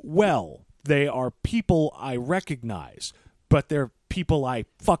characterized well. They are people I recognize, but they're people I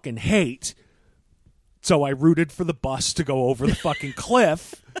fucking hate. So I rooted for the bus to go over the fucking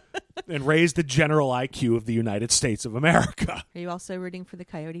cliff and raise the general IQ of the United States of America. Are you also rooting for the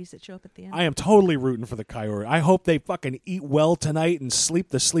coyotes that show up at the end? I am totally rooting for the coyote. I hope they fucking eat well tonight and sleep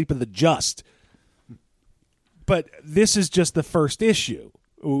the sleep of the just. But this is just the first issue.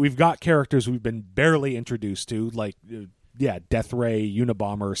 We've got characters we've been barely introduced to, like... Death Ray,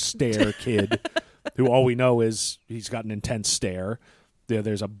 Unabomber, Stare Kid, who all we know is he's got an intense stare.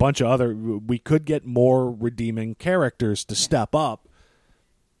 There's a bunch of other... We could get more redeeming characters to step up.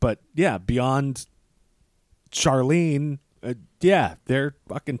 But, beyond Charlene, they're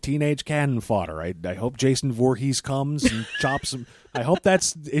fucking teenage cannon fodder. I hope Jason Voorhees comes and chops him. I hope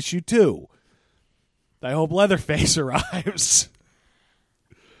that's issue 2. I hope Leatherface arrives.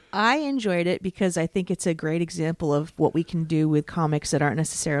 I enjoyed it because I think it's a great example of what we can do with comics that aren't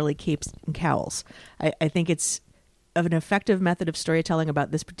necessarily capes and cowls. I think it's an effective method of storytelling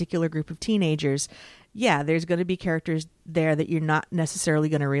about this particular group of teenagers. Yeah, there's going to be characters there that you're not necessarily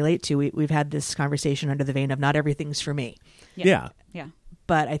going to relate to. We've had this conversation under the vein of not everything's for me. Yeah.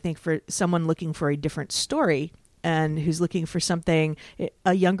 But I think for someone looking for a different story and who's looking for something,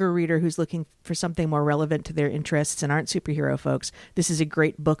 a younger reader who's looking for something more relevant to their interests and aren't superhero folks, this is a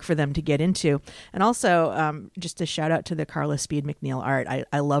great book for them to get into. And also, just a shout out to the Carla Speed McNeil art.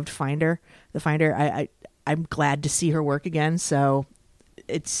 I loved Finder. The Finder, I'm glad to see her work again. So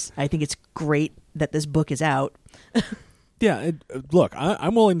I think it's great that this book is out. Look,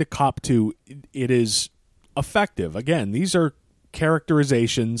 I'm willing to cop to it is effective. Again, these are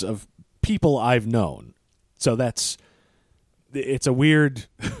characterizations of people I've known. So it's a weird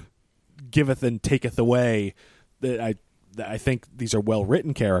giveth and taketh away that I think these are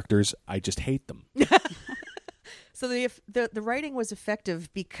well-written characters. I just hate them. So the writing was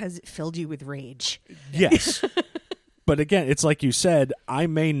effective because it filled you with rage. Yes. But again, it's like you said, I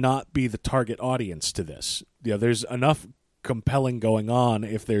may not be the target audience to this. There's enough compelling going on.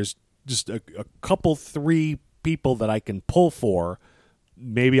 If there's just a couple, 3 people that I can pull for,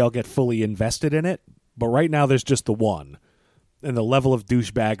 maybe I'll get fully invested in it. But right now, there's just the one. And the level of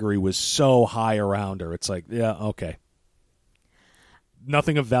douchebaggery was so high around her. It's like, yeah, okay.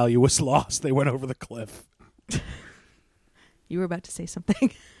 Nothing of value was lost. They went over the cliff. You were about to say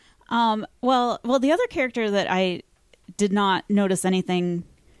something. Well, the other character that I did not notice anything.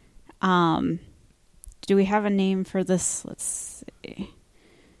 Do we have a name for this? Let's see.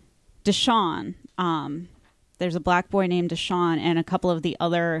 Deshawn. There's a black boy named Deshaun, and a couple of the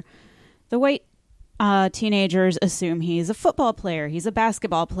white teenagers assume he's a football player, he's a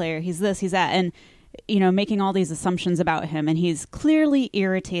basketball player, he's this, he's that, and making all these assumptions about him, and he's clearly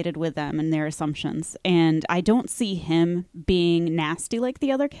irritated with them and their assumptions. And I don't see him being nasty like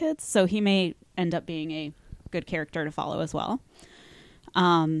the other kids, so he may end up being a good character to follow as well.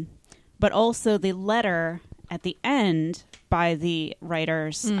 But also the letter at the end by the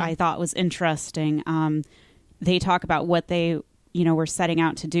writers I thought was interesting. They talk about what they were setting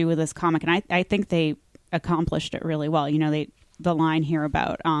out to do with this comic, and I think they accomplished it really well. The line here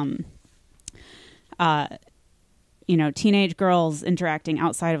about teenage girls interacting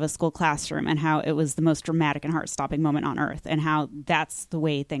outside of a school classroom, and how it was the most dramatic and heart-stopping moment on earth, and how that's the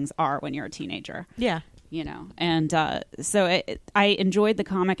way things are when you're a teenager. Yeah. And so I enjoyed the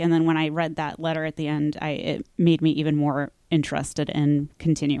comic, and then when I read that letter at the end, it made me even more interested in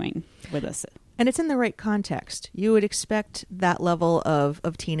continuing with this. And it's in the right context. You would expect that level of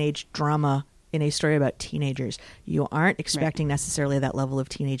teenage drama in a story about teenagers. You aren't expecting necessarily that level of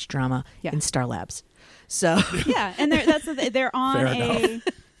teenage drama in Star Labs. So yeah, and they're on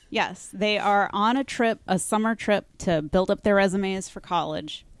they are on a summer trip to build up their resumes for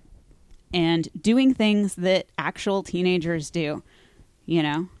college, and doing things that actual teenagers do.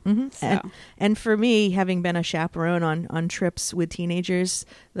 Mm-hmm. So. And for me, having been a chaperone on trips with teenagers,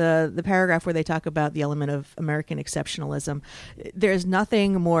 the paragraph where they talk about the element of American exceptionalism, there's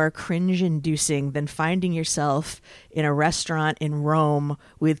nothing more cringe-inducing than finding yourself in a restaurant in Rome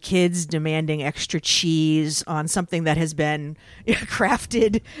with kids demanding extra cheese on something that has been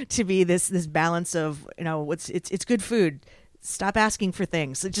crafted to be this balance of it's good food. Stop asking for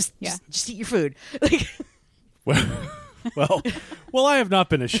things. Just eat your food. Well, I have not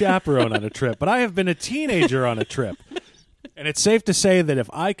been a chaperone on a trip, but I have been a teenager on a trip. And it's safe to say that if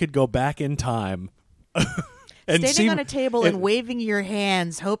I could go back in time and standing on a table and waving your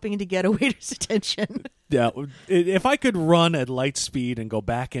hands, hoping to get a waiter's attention. Yeah, if I could run at light speed and go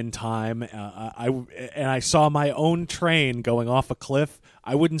back in time, I saw my own train going off a cliff,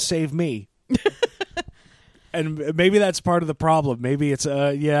 I wouldn't save me. And maybe that's part of the problem. Maybe it's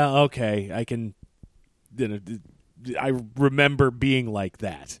okay, I can I remember being like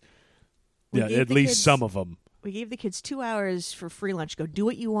that. Yeah, at least some of them. We gave the kids 2 hours for free lunch. Go do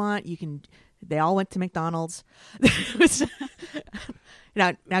what you want. You can. They all went to McDonald's.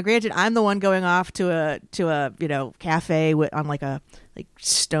 Now, granted, I'm the one going off to a cafe on like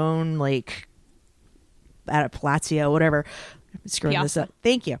Stone Lake at a Palazzo, whatever. I'm screwing this up.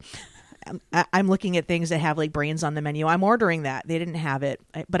 Thank you. I'm looking at things that have like brains on the menu. I'm ordering that. They didn't have it,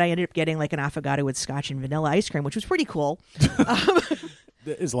 but I ended up getting like an affogato with scotch and vanilla ice cream, which was pretty cool.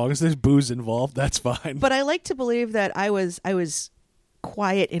 As long as there's booze involved, that's fine. But I like to believe that I was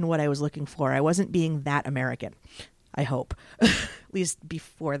quiet in what I was looking for. I wasn't being that American, I hope. At least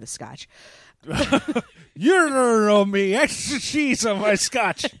before the scotch. You don't know me. Extra cheese on my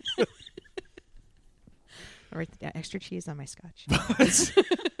scotch. All right, extra cheese on my scotch.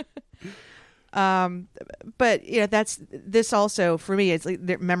 But that's this also for me. It's like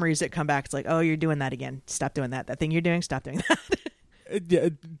there memories that come back. It's like, oh, you're doing that again. Stop doing that. That thing you're doing. Stop doing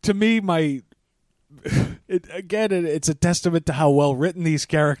that. To me, it's a testament to how well written these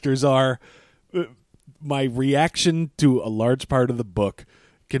characters are. My reaction to a large part of the book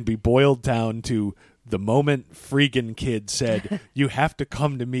can be boiled down to the moment Freakin' Kid said, "You have to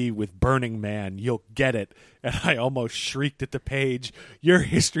come to me with Burning Man. You'll get it." And I almost shrieked at the page, "You're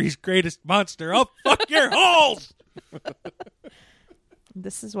history's greatest monster. I'll fuck your holes!"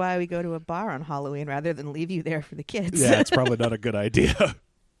 This is why we go to a bar on Halloween rather than leave you there for the kids. Yeah, it's probably not a good idea.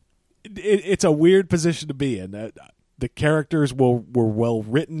 It's a weird position to be in. The characters were well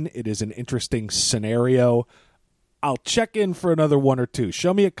written. It is an interesting scenario. I'll check in for another one or two.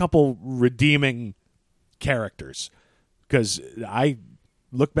 Show me a couple redeeming characters, because I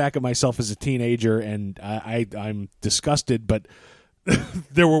look back at myself as a teenager and I'm disgusted, but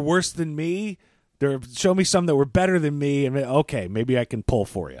there were worse than me. Show me some that were better than me, and okay, maybe I can pull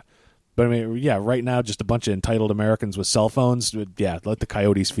for you. But I mean, yeah, right now just a bunch of entitled Americans with cell phones. Yeah, let the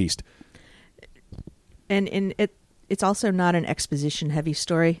coyotes feast. And it's also not an exposition heavy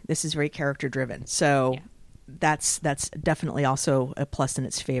story. This is very character driven. So that's definitely also a plus in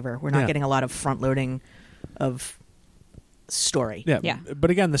its favor. We're not getting a lot of front loading of story. Yeah. But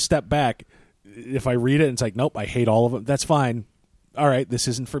again, the step back, if I read it and it's like, nope, I hate all of them, that's fine. All right, this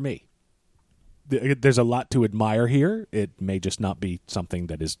isn't for me. There's a lot to admire here. It may just not be something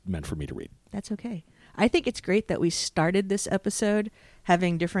that is meant for me to read. That's okay. I think it's great that we started this episode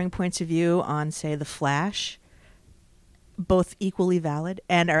having differing points of view on, say, The Flash, both equally valid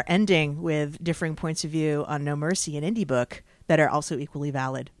and are ending with differing points of view on No Mercy and Indie Book that are also equally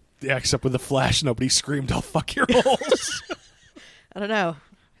valid. Yeah, except with the Flash, nobody screamed, "I'll fuck your holes." I don't know.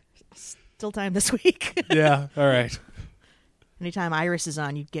 Still time this week. Yeah, all right. Anytime Iris is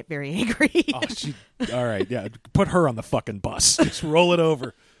on, you get very angry. All right, yeah. Put her on the fucking bus. Just roll it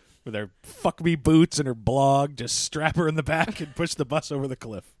over with her fuck me boots and her blog. Just strap her in the back and push the bus over the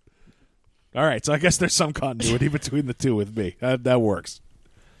cliff. All right, so I guess there's some continuity between the two with me. That works.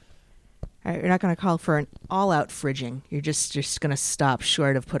 All right, you're not going to call for an all-out fridging. You're just going to stop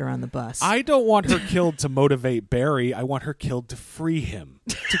short of put her on the bus. I don't want her killed to motivate Barry. I want her killed to free him,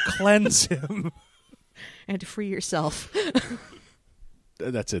 to cleanse him. And to free yourself.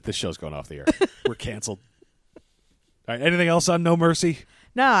 That's it. This show's going off the air. We're canceled. All right, anything else on No Mercy?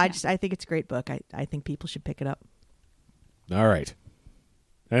 No, I think it's a great book. I think people should pick it up. All right.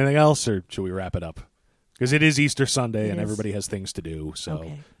 Anything else, or should we wrap it up? Because it is Easter Sunday, and is. everybody has things to do. So,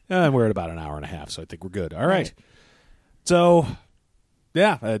 Okay. And we're at about an hour and a half, so I think we're good. All right. So,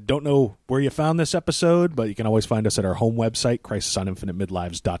 yeah, I don't know where you found this episode, but you can always find us at our home website,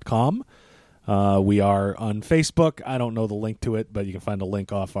 crisisoninfinitemidlives.com. We are on Facebook. I don't know the link to it, but you can find a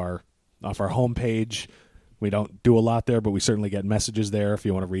link off our homepage. We don't do a lot there, but we certainly get messages there if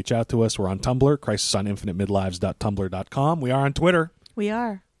you want to reach out to us. We're on Tumblr, crisisoninfinitemidlives.tumblr.com. We are on Twitter. We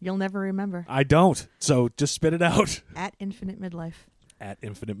are. You'll never remember. I don't, so just spit it out. At Infinite Midlife. At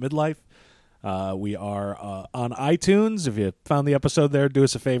Infinite Midlife. We are on iTunes. If you found the episode there, do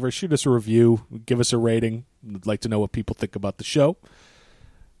us a favor. Shoot us a review. Give us a rating. We'd like to know what people think about the show.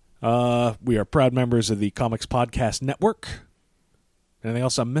 We are proud members of the Comics Podcast Network. Anything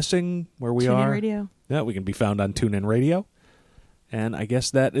else I'm missing where we are? TuneIn Radio. Yeah, we can be found on TuneIn Radio. And I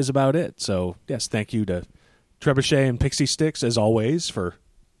guess that is about it. So, yes, thank you to Trebuchet and Pixie Sticks, as always, for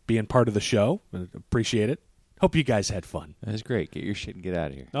being part of the show. I appreciate it. Hope you guys had fun. That was great. Get your shit and get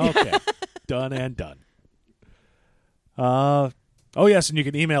out of here. Okay. Done and done. Oh, yes, and you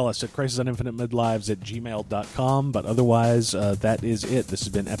can email us at crisisoninfinitemidlives@gmail.com. But otherwise, that is it. This has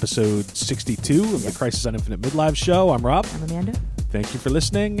been episode 62 of the Crisis on Infinite Midlives show. I'm Rob. I'm Amanda. Thank you for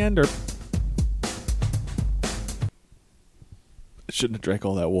listening. And I shouldn't have drank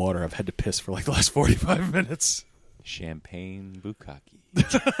all that water. I've had to piss for like the last 45 minutes. Champagne bukkake.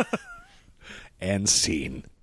 And scene.